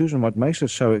 Susan, what makes it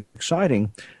so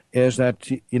exciting is that,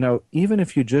 even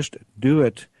if you just do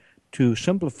it to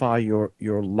simplify your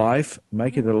life,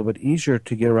 make it a little bit easier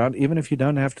to get around, even if you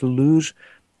don't have to lose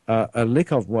a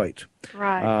lick of weight.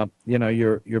 Right.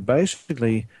 You're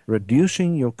basically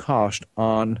reducing your cost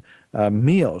on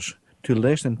meals to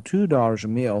less than $2 a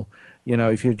meal.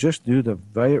 If you just do the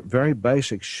very, very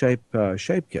basic shape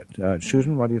kit.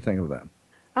 Susan, what do you think of that?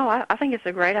 Oh, I think it's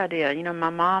a great idea. My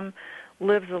mom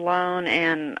lives alone,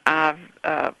 and I've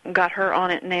got her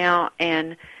on it now,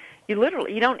 and you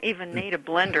don't even need a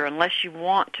blender unless you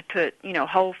want to put,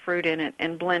 whole fruit in it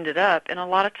and blend it up. And a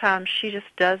lot of times she just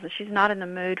doesn't. She's not in the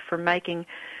mood for making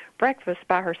breakfast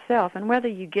by herself. And whether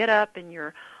you get up and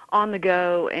you're on the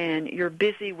go and you're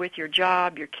busy with your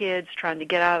job, your kids, trying to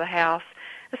get out of the house,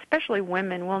 especially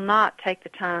women will not take the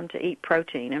time to eat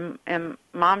protein. And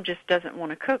mom just doesn't want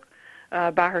to cook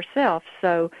by herself.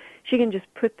 So she can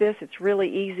just put this. It's really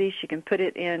easy. She can put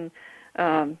it in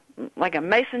like a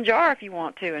mason jar if you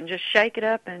want to, and just shake it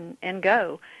up and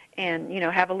go. And,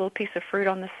 have a little piece of fruit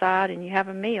on the side, and you have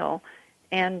a meal.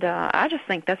 And I just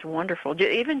think that's wonderful.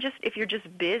 Even just if you're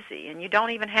just busy and you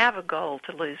don't even have a goal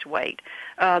to lose weight,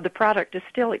 the product is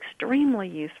still extremely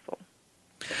useful.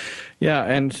 Yeah,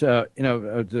 and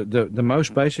the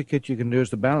most basic kit you can do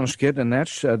is the balance kit, and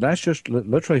that's just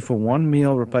literally for one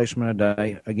meal replacement a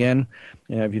day. Again,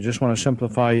 if you just want to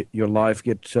simplify your life,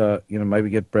 get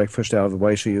maybe get breakfast out of the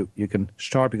way so you can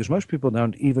start, because most people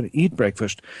don't even eat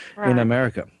breakfast in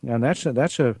America, and that's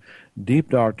a deep,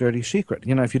 dark, dirty secret.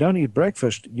 If you don't eat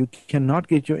breakfast, you cannot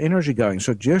get your energy going.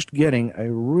 So just getting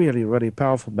a really, really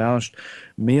powerful balanced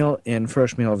meal in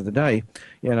first meal of the day,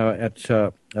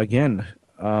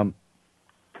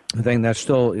 I think that's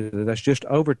just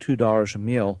over $2 a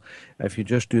meal if you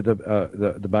just do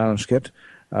the balance kit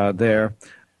there.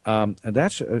 And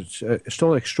that's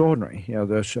still extraordinary.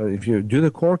 If you do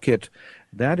the core kit,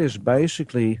 that is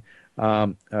basically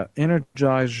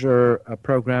energizer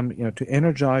program, to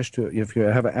energize, if you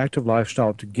have an active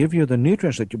lifestyle, to give you the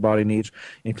nutrients that your body needs,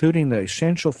 including the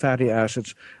essential fatty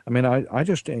acids. I mean, I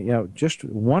just, just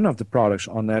one of the products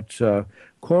on that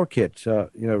core kit,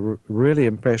 really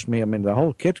impressed me. I mean, the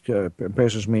whole kit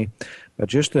impresses me, but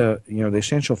just the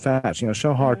essential fats,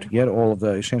 so hard to get all of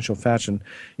the essential fats. And,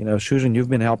 Susan, you've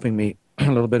been helping me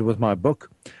a little bit with my book.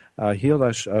 Heal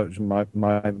Us, my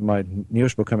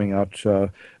newest book coming out,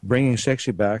 Bringing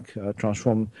Sexy Back,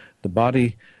 Transform the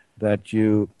Body that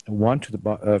you want to the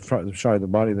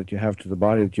body that you have to the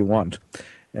body that you want.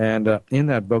 And in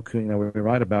that book, we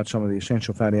write about some of the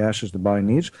essential fatty acids the body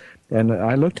needs. And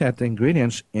I looked at the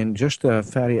ingredients in just the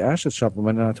fatty acid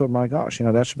supplement, and I thought, my gosh,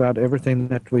 that's about everything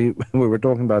that we were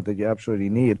talking about that you absolutely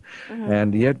need. Mm-hmm.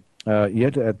 And yet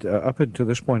up until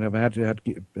this point, I've had to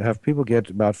have people get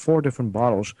about 4 different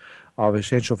bottles of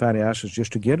essential fatty acids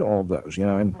just to get all of those.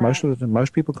 And right.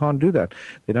 most people can't do that.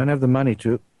 They don't have the money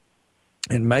to.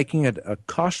 And making it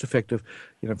cost-effective,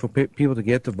 for people to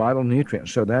get the vital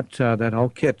nutrients. So that whole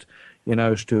kit,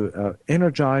 is to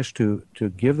energize, to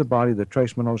give the body the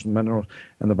trace minerals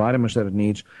and the vitamins that it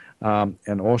needs,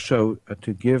 and also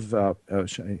to give.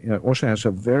 Also has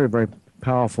a very, very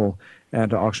powerful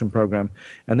antioxidant program.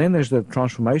 And then there's the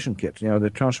transformation kit. The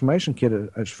transformation kit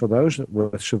is for those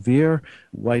with severe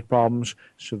weight problems,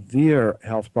 severe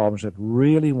health problems that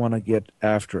really want to get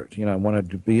after it, want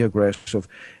to be aggressive.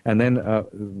 And then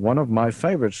one of my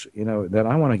favorites, that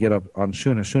I want to get up on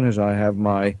as soon as I have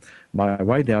my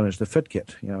weight down, is the Fit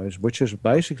Kit, which is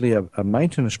basically a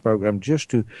maintenance program just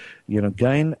to,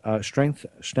 gain strength,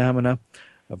 stamina,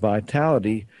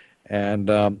 vitality. And,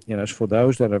 it's for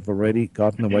those that have already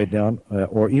gotten the weight down,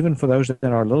 or even for those that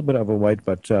are a little bit overweight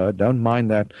but don't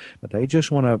mind that, but they just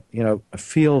want to,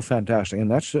 feel fantastic. And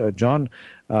that's, John,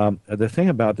 the thing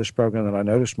about this program that I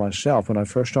noticed myself when I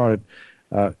first started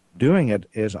doing it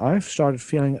is I've started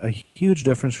feeling a huge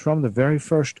difference from the very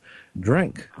first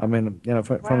drink. I mean,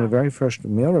 from the very first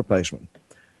meal replacement.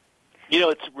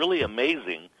 It's really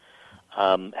amazing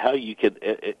how you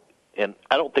could... And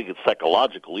I don't think it's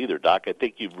psychological either, Doc. I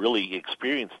think you've really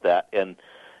experienced that.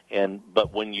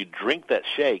 But when you drink that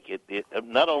shake, it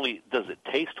not only does it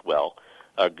taste well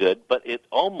or good, but you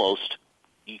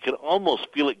can almost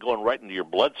feel it going right into your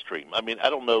bloodstream. I mean, I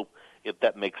don't know if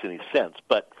that makes any sense,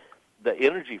 but the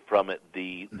energy from it,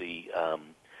 the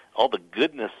all the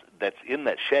goodness that's in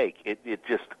that shake, it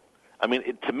just, I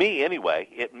mean, to me anyway,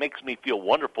 it makes me feel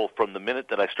wonderful from the minute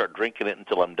that I start drinking it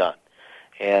until I'm done.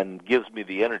 and gives me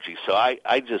the energy. So I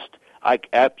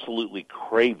absolutely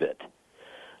crave it.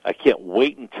 I can't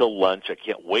wait until lunch. I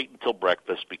can't wait until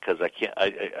breakfast because I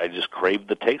just crave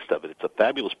the taste of it. It's a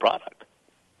fabulous product.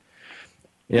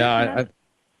 Yeah,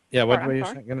 what were you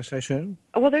going to say, Sharon?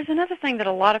 Well, there's another thing that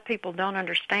a lot of people don't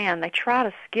understand. They try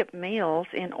to skip meals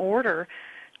in order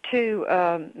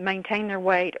to maintain their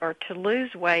weight or to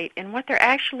lose weight, and what they're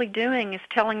actually doing is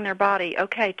telling their body,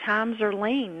 okay, times are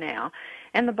lean now.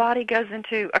 And the body goes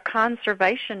into a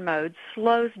conservation mode,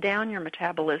 slows down your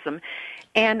metabolism.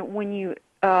 And when you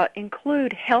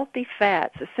include healthy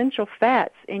fats, essential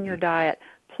fats in your diet,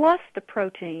 plus the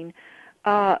protein,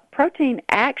 protein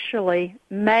actually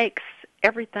makes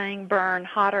everything burn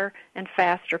hotter and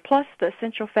faster, plus the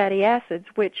essential fatty acids,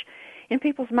 which in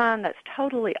people's mind that's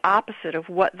totally opposite of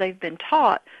what they've been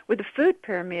taught with the food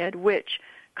pyramid, which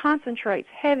concentrates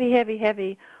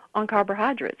heavy on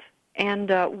carbohydrates. And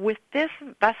with this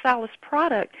ViSalus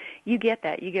product, you get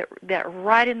that. You get that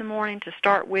right in the morning to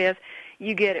start with.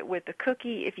 You get it with the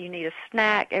cookie. If you need a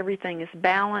snack, everything is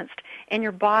balanced. And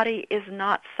your body is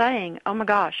not saying, oh my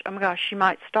gosh, she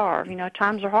might starve.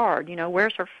 Times are hard.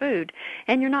 Where's her food?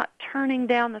 And you're not turning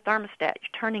down the thermostat.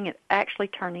 You're actually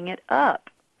turning it up.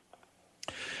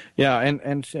 Yeah,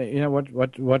 and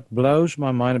what blows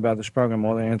my mind about this program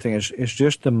more than anything is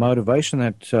just the motivation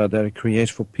that it creates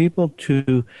for people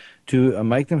to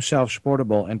make themselves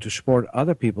supportable and to support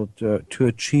other people to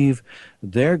achieve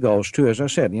their goals too. As I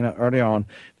said, earlier on,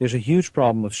 there's a huge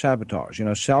problem with sabotage.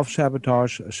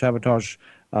 Sabotage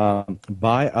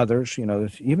by others.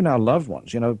 Even our loved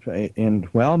ones. In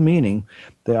well-meaning,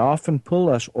 they often pull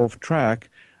us off track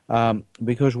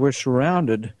because we're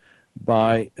surrounded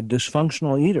by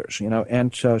dysfunctional eaters,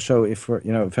 and so if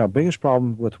our biggest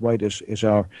problem with weight is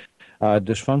our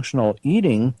dysfunctional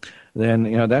eating, then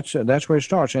that's where it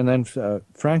starts. And then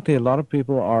frankly, a lot of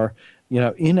people are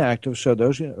inactive. So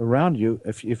those around you,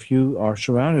 if you are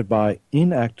surrounded by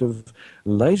inactive,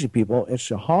 lazy people, it's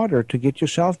harder to get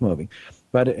yourself moving.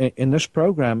 But in this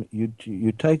program, you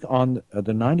take on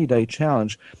the 90-day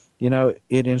challenge.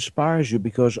 It inspires you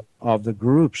because of the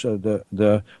groups,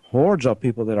 the hordes of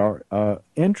people that are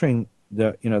entering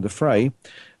the fray,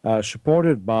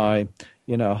 supported by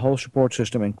a whole support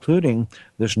system, including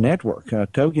this network.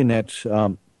 TogiNet,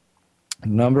 a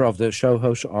number of the show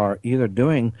hosts are either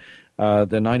doing the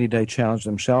 90-day challenge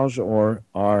themselves or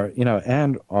are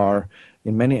in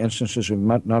many instances,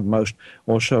 not most,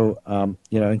 also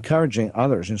encouraging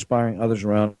others, inspiring others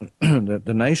around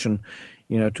the nation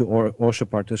to also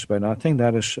participate. And I think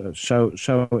that is so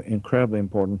incredibly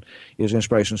important, is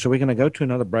inspiration. So we're going to go to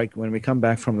another break. When we come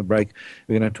back from the break,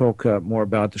 we're going to talk more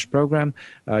about this program.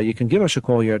 You can give us a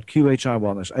call here at QHI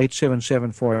Wellness,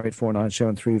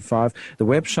 877-484-9735. The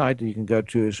website that you can go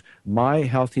to is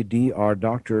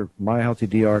myhealthydr.net,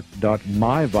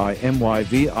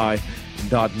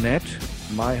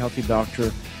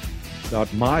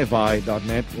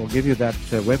 myhealthydoctor.myvi.net. We'll give you that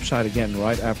website again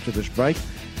right after this break,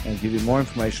 and give you more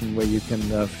information where you can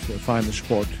find the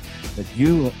support that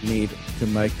you need to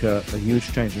make a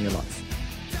huge change in your life.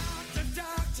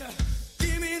 Doctor,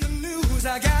 give me the news.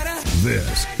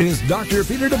 This is Dr.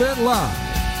 Peter DeVette Live.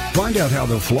 Find out how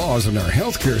the flaws in our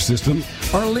healthcare system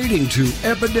are leading to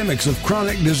epidemics of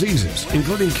chronic diseases,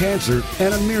 including cancer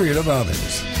and a myriad of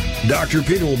others. Dr.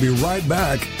 Peter will be right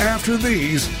back after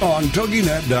these on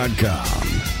TogiNet.com.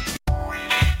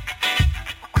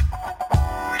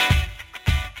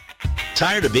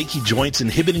 Tired of achy joints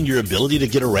inhibiting your ability to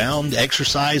get around,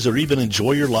 exercise, or even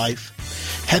enjoy your life?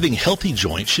 Having healthy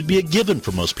joints should be a given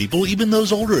for most people, even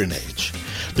those older in age.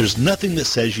 There's nothing that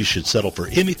says you should settle for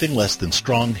anything less than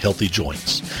strong, healthy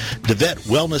joints. DeVette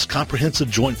Wellness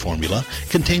Comprehensive Joint Formula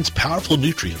contains powerful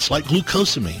nutrients like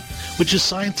glucosamine, which is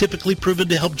scientifically proven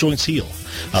to help joints heal.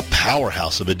 A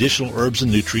powerhouse of additional herbs and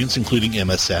nutrients including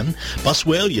MSM,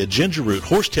 boswellia, ginger root,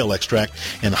 horsetail extract,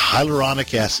 and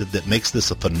hyaluronic acid that makes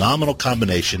this a phenomenal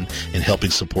combination in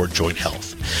helping support joint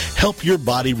health. Help your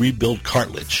body rebuild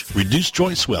cartilage, reduce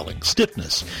joint swelling,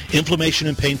 stiffness, inflammation,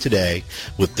 and pain today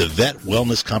with the DeVette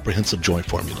Wellness Comprehensive Joint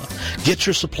Formula. Get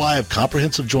your supply of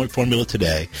Comprehensive Joint Formula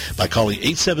today by calling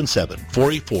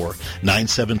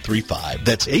 877-484-9735.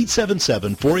 That's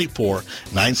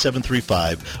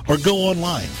 877-484-9735, or go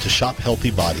online to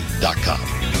shophealthybody.com.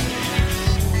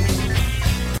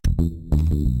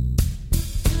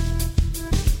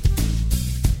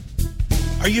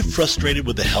 Are you frustrated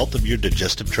with the health of your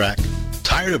digestive tract?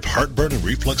 Tired of heartburn and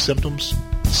reflux symptoms?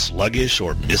 Sluggish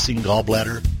or missing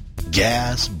gallbladder?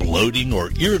 gas, bloating,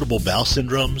 or irritable bowel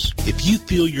syndromes? If you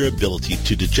feel your ability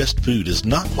to digest food is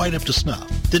not quite up to snuff,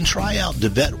 then try out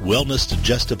DeVette Wellness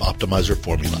Digestive Optimizer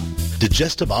Formula.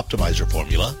 Digestive Optimizer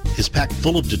Formula is packed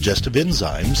full of digestive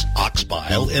enzymes, ox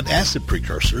bile, and acid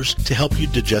precursors to help you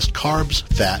digest carbs,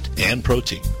 fat, and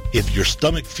protein. If your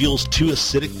stomach feels too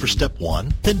acidic for step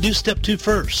 1, then do step 2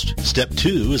 first. Step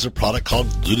 2 is a product called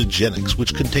Glutagenics,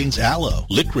 which contains aloe,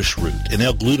 licorice root, and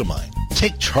L-glutamine.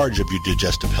 Take charge of your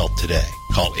digestive health today.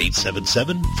 Call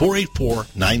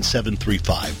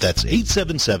 877-484-9735. That's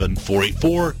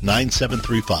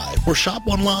 877-484-9735. Or shop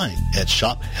online at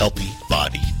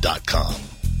shophealthybody.com.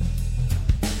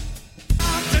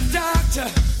 Doctor,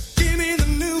 give me the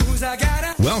news.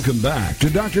 Welcome back to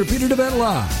Dr. Peter DeVette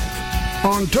Live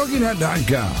on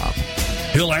TogiNet.com.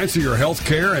 He'll answer your health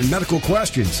care and medical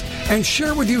questions and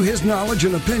share with you his knowledge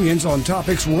and opinions on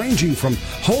topics ranging from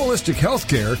holistic health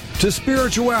care to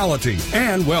spirituality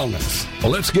and wellness.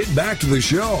 Well, let's get back to the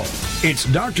show. It's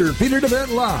Dr. Peter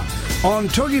DeVette Live on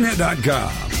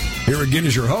TogiNet.com. Here again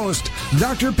is your host,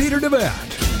 Dr. Peter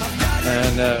DeVette.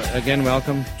 And again,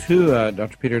 welcome to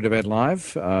Dr. Peter DeVette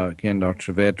Live. Again,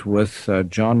 Dr. DeVette with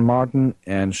John Martin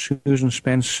and Susan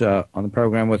Spence on the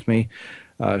program with me.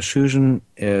 Susan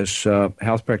is a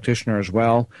health practitioner as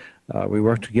well. We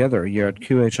work together here at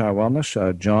QHI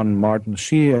Wellness. John Martin,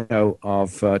 CEO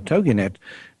of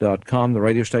TogiNet.com, the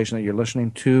radio station that you're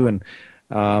listening to.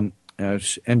 And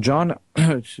John,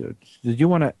 did you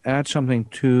want to add something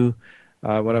to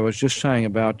what I was just saying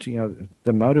about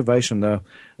the motivation, the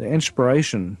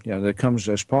inspiration that comes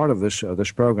as part of this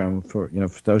program for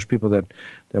for those people that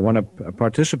want to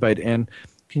participate? And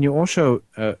can you also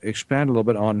expand a little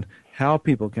bit on how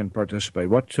people can participate?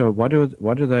 What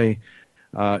do they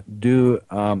do?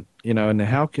 And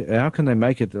how can they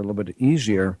make it a little bit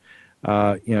easier,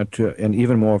 and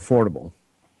even more affordable?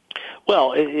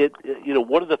 Well,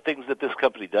 one of the things that this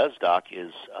company does, Doc,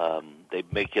 is they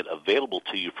make it available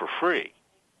to you for free.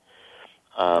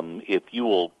 If you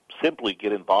will simply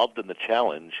get involved in the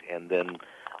challenge and then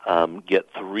get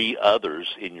 3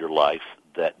 others in your life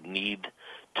that need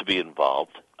to be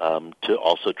involved to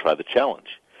also try the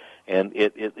challenge. And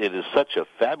it is such a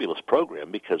fabulous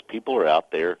program because people are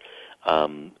out there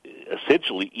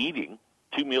essentially eating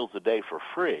 2 meals a day for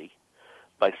free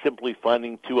by simply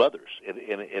finding 2 others, and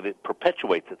it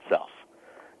perpetuates itself.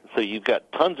 So you've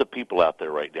got tons of people out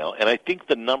there right now, and I think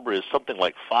the number is something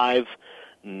like 5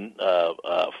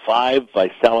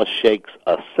 ViSalus shakes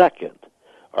a second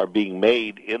are being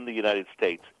made in the United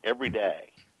States every day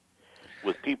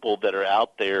with people that are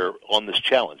out there on this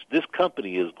challenge. This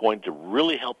company is going to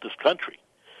really help this country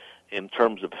in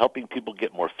terms of helping people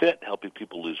get more fit, helping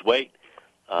people lose weight.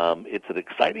 It's an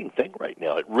exciting thing right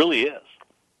now. It really is.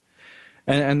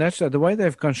 And that's the way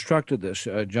they've constructed this,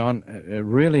 John. It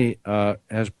really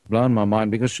has blown my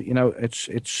mind because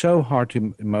it's so hard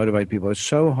to motivate people. It's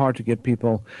so hard to get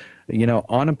people,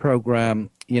 on a program.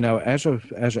 As an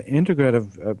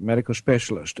integrative medical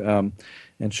specialist, and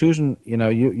Susan,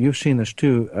 you've seen this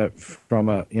too from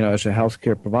as a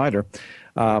healthcare provider.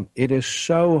 It is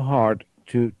so hard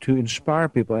to inspire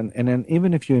people, and then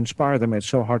even if you inspire them, it's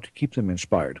so hard to keep them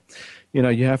inspired.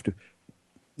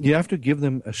 You have to give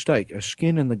them a stake, a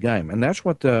skin in the game, and that's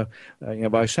what the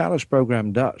ViSalus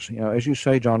program does. As you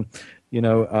say, John,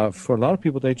 for a lot of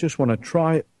people, they just want to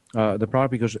try the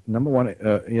product because number one,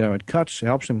 it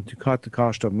helps them to cut the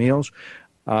cost of meals.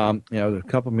 A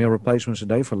couple meal replacements a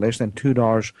day for less than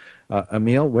 $2 a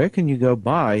meal. Where can you go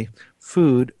buy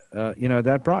food?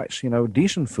 That price.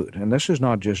 Decent food, and this is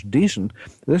not just decent.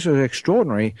 This is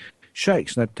extraordinary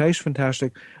shakes that taste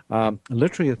fantastic.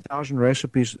 Literally 1,000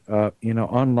 recipes,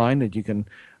 online that you can,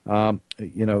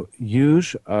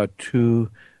 use to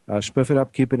spiff it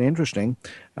up, keep it interesting.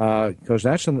 Because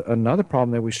that's another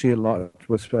problem that we see a lot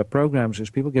with programs is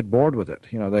people get bored with it.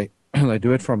 They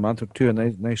do it for a month or 2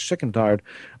 and they're sick and tired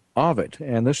of it.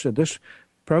 And this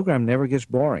program never gets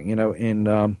boring. In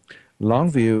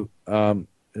Longview,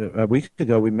 a week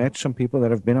ago, we met some people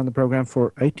that have been on the program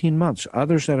for 18 months,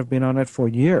 others that have been on it for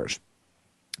years.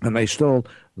 And they still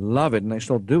love it and they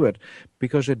still do it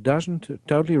because it doesn't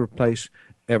totally replace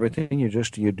everything.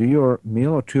 You do your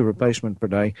meal or 2 replacement per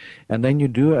day, and then you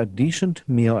do a decent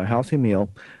meal, a healthy meal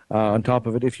on top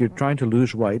of it if you're trying to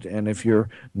lose weight. And if you're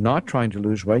not trying to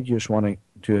lose weight, you just want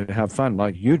to have fun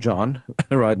like you, John,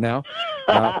 right now,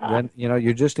 then,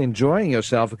 you're just enjoying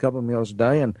yourself a couple of meals a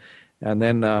day and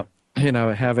then,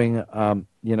 having,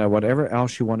 whatever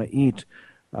else you want to eat.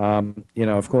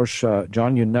 Of course,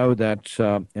 John,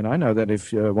 that, and I know that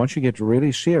if once you get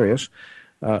really serious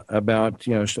about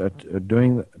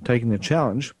taking the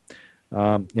challenge,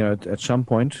 at some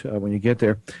point when you get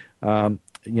there,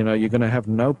 you're going to have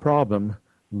no problem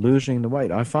losing the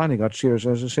weight. I finally got serious,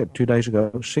 as I said, 2 days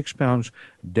ago, 6 pounds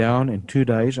down in 2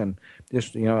 days, and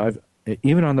just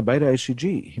even on the beta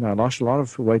HCG, I lost a lot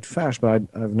of weight fast, but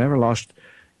I've never lost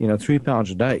 3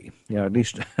 pounds a day, at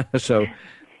least. so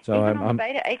even on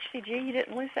beta HCG, you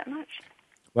didn't lose that much?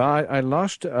 Well, I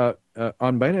lost on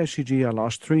beta HCG. I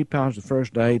lost 3 pounds the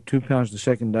first day, 2 pounds the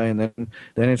second day, and then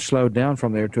it slowed down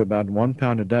from there to about 1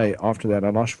 pound a day. After that, I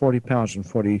lost 40 pounds in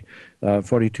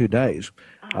 42 days.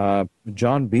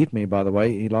 John beat me, by the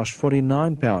way. He lost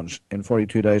 49 pounds in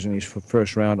 42 days in his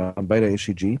first round on beta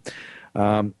HCG,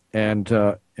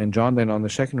 and John then on the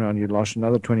second round you lost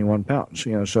another 21 pounds.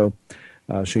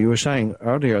 So you were saying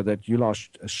earlier that you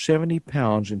lost 70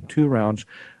 pounds in 2 rounds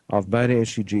of beta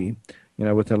HCG.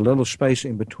 With a little space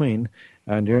in between,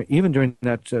 and even during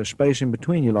that space in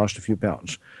between, you lost a few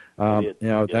pounds.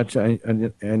 That's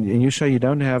and you say you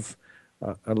don't have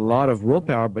a lot of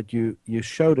willpower, but you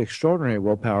showed extraordinary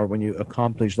willpower when you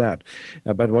accomplished that.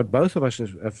 But what both of us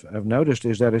have noticed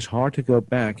is that it's hard to go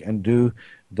back and do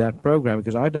that program,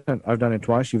 because I've done it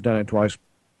twice, you've done it twice,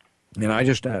 and I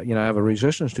just have a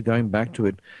resistance to going back to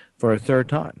it for a third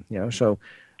time. So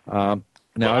now,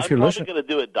 if you're listening, I'm probably going to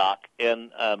do it, Doc,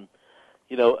 and.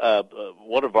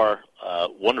 One of our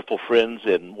wonderful friends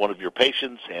and one of your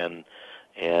patients and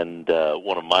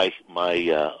one of my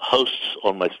hosts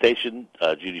on my station,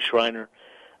 Judy Schreiner,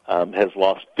 has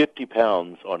lost 50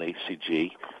 pounds on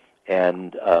HCG,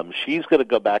 and she's going to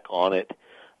go back on it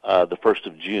the 1st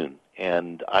of June.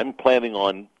 And I'm planning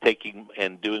on taking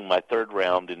and doing my third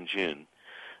round in June.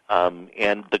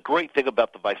 And the great thing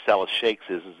about the ViSalus shakes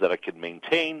is that I can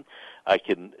maintain, I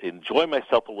can enjoy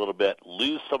myself a little bit,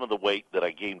 lose some of the weight that I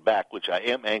gained back, which I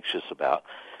am anxious about,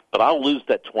 but I'll lose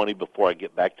that 20 before I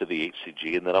get back to the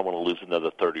HCG, and then I want to lose another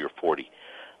 30 or 40,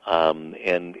 and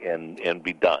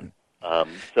be done.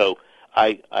 So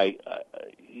I'm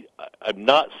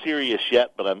not serious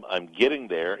yet, but I'm getting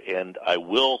there, and I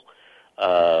will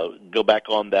go back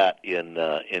on that in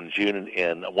June,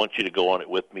 and I want you to go on it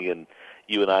with me, and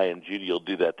you and I and Judy will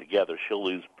do that together. She'll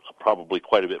lose probably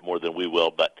quite a bit more than we will,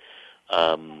 but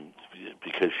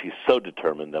because she's so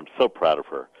determined. I'm so proud of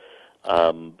her.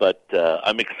 But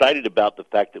I'm excited about the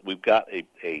fact that we've got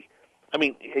I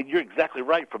mean, you're exactly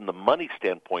right from the money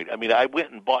standpoint. I mean, I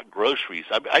went and bought groceries.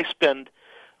 I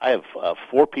have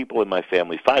 4 people in my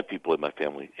family, 5 people in my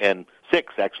family, and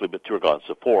 6 actually, but 2 are gone,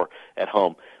 so 4 at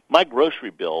home. My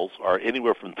grocery bills are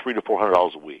anywhere from $300 to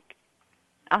 $400 a week.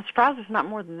 I'm surprised it's not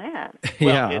more than that.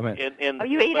 Well,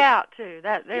 you eat out too.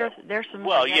 There's some.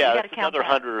 Well, you it's gotta count another that.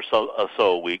 100 or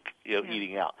so a week,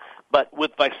 eating out. But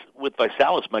with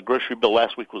ViSalus, my grocery bill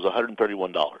last week was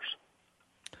 $131.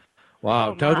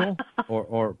 Wow, total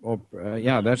or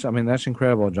that's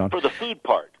incredible, John. For the food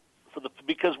part,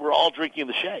 because we're all drinking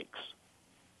the shakes.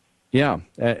 Yeah,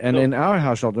 and in our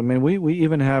household, I mean, we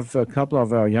even have a couple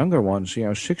of our younger ones,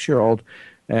 6-year-old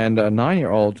and a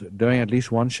 9-year-old doing at least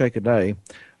one shake a day,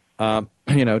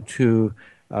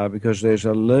 because there's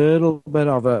a little bit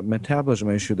of a metabolism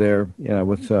issue there,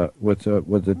 with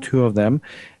the 2 of them,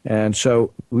 and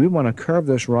so we want to curb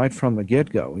this right from the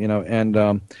get-go, and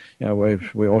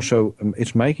we also,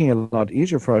 it's making it a lot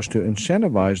easier for us to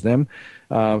incentivize them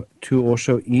to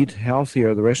also eat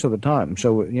healthier the rest of the time.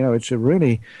 So it's a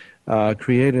really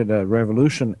created a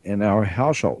revolution in our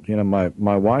household.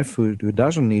 My wife, who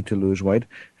doesn't need to lose weight,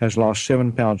 has lost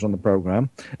 7 pounds on the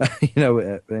program,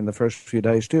 in the first few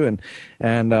days too,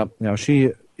 and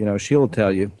she'll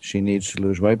tell you she needs to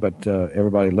lose weight, but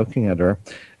everybody looking at her,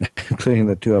 including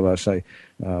the 2 of us, say,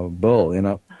 "Bull,"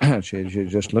 she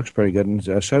just looks pretty good,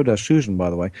 and so does Susan,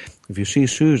 by the way. If you see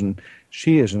Susan,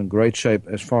 she is in great shape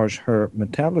as far as her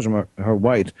metabolism, her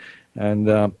weight. And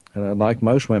like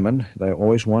most women, they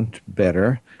always want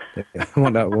better. They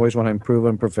always want to improve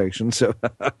on perfection. So,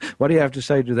 what do you have to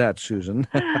say to that, Susan?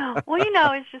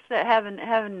 Well, it's just that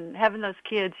having those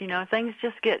kids, things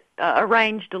just get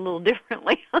arranged a little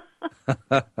differently.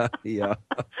 Yeah,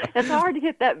 it's hard to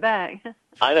get that back.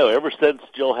 I know. Ever since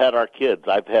Jill had our kids,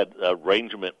 I've had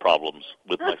arrangement problems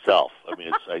with myself. I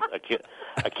mean,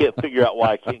 I can't figure out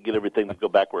why I can't get everything to go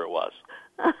back where it was.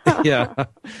 Yeah.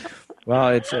 Well,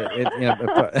 I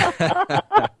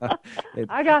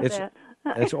got that.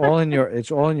 It's all in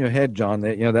your head, John.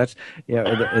 That's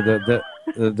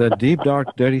the deep,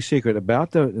 dark, dirty secret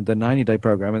about the 90-day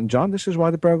program. And John, this is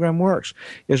why the program works,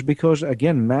 is because,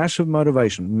 again, massive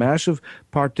motivation, massive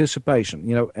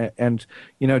participation. And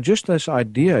just this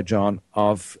idea, John,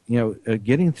 of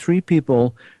getting 3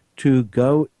 people to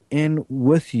go in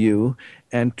with you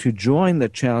and to join the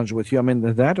challenge with you. I mean,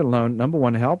 that alone, number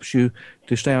one, helps you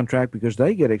to stay on track because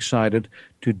they get excited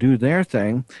to do their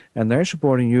thing, and they're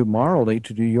supporting you morally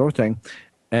to do your thing,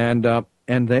 and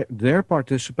their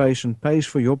participation pays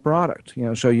for your product.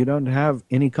 So you don't have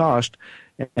any cost,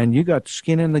 and you got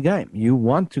skin in the game. You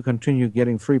want to continue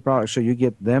getting free products, so you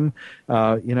get them,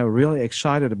 really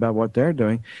excited about what they're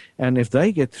doing, and if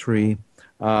they get three,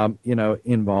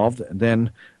 involved,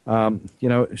 then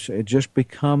it just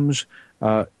becomes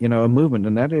a movement,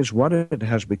 and that is what it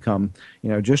has become.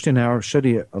 Just in our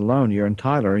city alone, you're in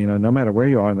Tyler. No matter where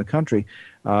you are in the country,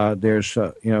 there's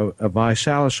a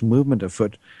ViSalus movement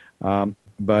afoot.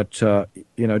 But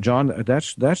John,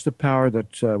 that's the power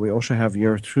that we also have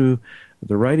here through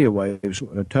the radio waves,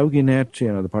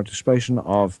 TogiNet, the participation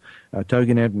of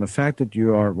TogiNet, and the fact that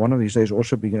you are one of these days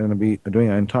also going to be doing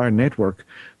an entire network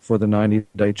for the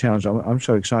 90-day challenge. I'm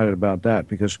so excited about that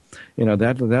because,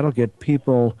 that'll get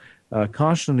people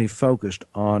constantly focused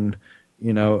on,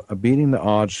 beating the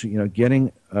odds,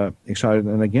 getting excited.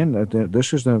 And again,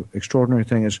 this is the extraordinary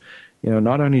thing is,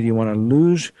 not only do you want to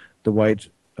lose the weight,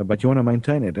 but you want to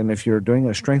maintain it. And if you're doing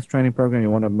a strength training program,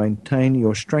 you want to maintain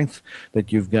your strength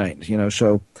that you've gained.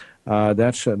 So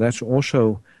that's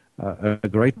also a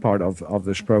great part of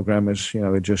this program is,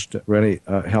 it just really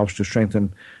helps to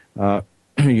strengthen you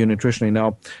nutritionally.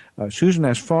 Now, Susan,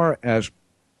 as far as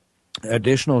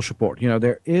additional support,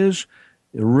 there is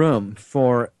room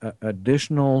for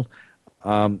additional,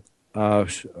 additional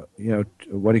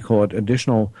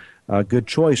good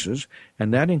choices,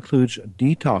 and that includes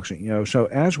detoxing. So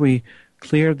as we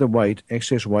clear the weight,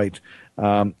 excess weight,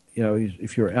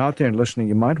 if you're out there and listening,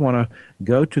 you might want to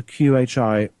go to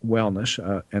QHI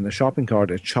Wellness and the shopping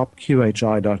cart at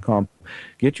shopqhi.com.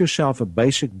 Get yourself a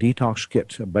basic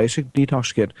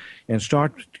detox kit, and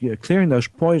start clearing those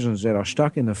poisons that are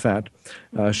stuck in the fat,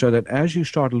 so that as you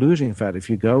start losing fat, if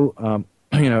you go,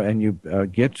 and you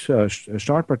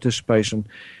start participation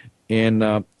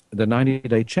in the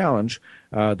 90-day challenge,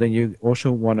 then you also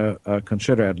want to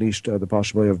consider at least the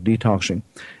possibility of detoxing.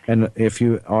 And if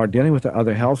you are dealing with the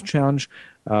other health challenge,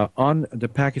 on the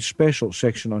package special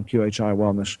section on QHI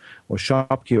Wellness or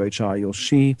Shop QHI, you'll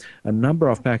see a number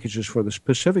of packages for the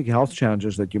specific health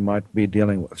challenges that you might be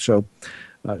dealing with. So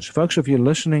folks, if you're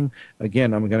listening,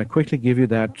 again, I'm going to quickly give you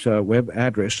that web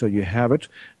address so you have it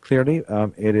clearly.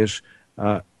 It is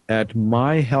at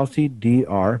My Healthy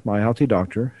Doctor,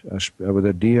 with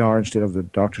a DR instead of the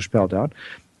doctor spelled out,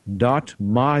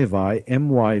 .myvi,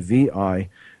 M-Y-V-I,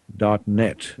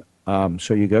 .net.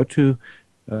 So you go to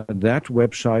that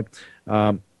website,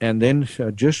 and then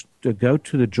just go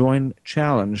to the Join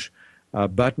Challenge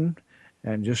button,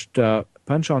 and just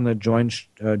punch on the Join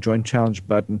Challenge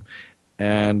button,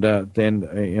 and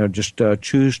then just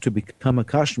choose to become a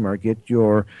customer. Get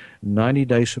your 90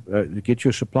 days, get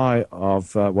your supply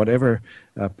of whatever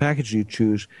package you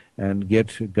choose, and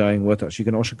get going with us. You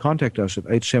can also contact us at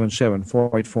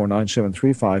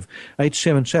 877-484-9735,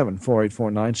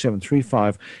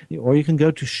 877-484-9735, or you can go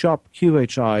to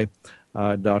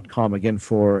shopqhi.com again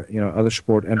for other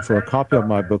support and for a copy of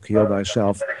my book, Heal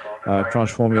Thyself,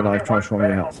 Transform Your Life, Transform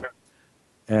Your Health.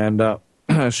 And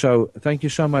so thank you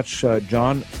so much,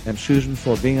 John and Susan,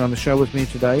 for being on the show with me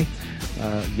today.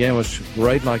 Again, it was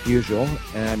great like usual,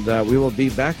 and we will be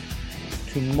back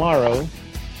tomorrow.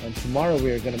 And tomorrow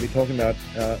we are going to be talking about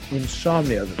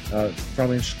insomnia,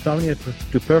 from insomnia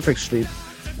to perfect sleep,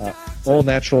 all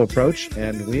natural approach,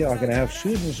 and we are going to have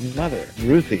Susan's mother,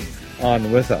 Ruthie,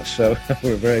 on with us. So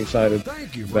we're very excited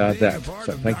about that.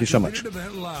 So thank you so much.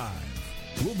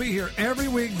 We'll be here every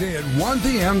weekday at 1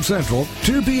 p.m. Central,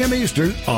 2 p.m. Eastern on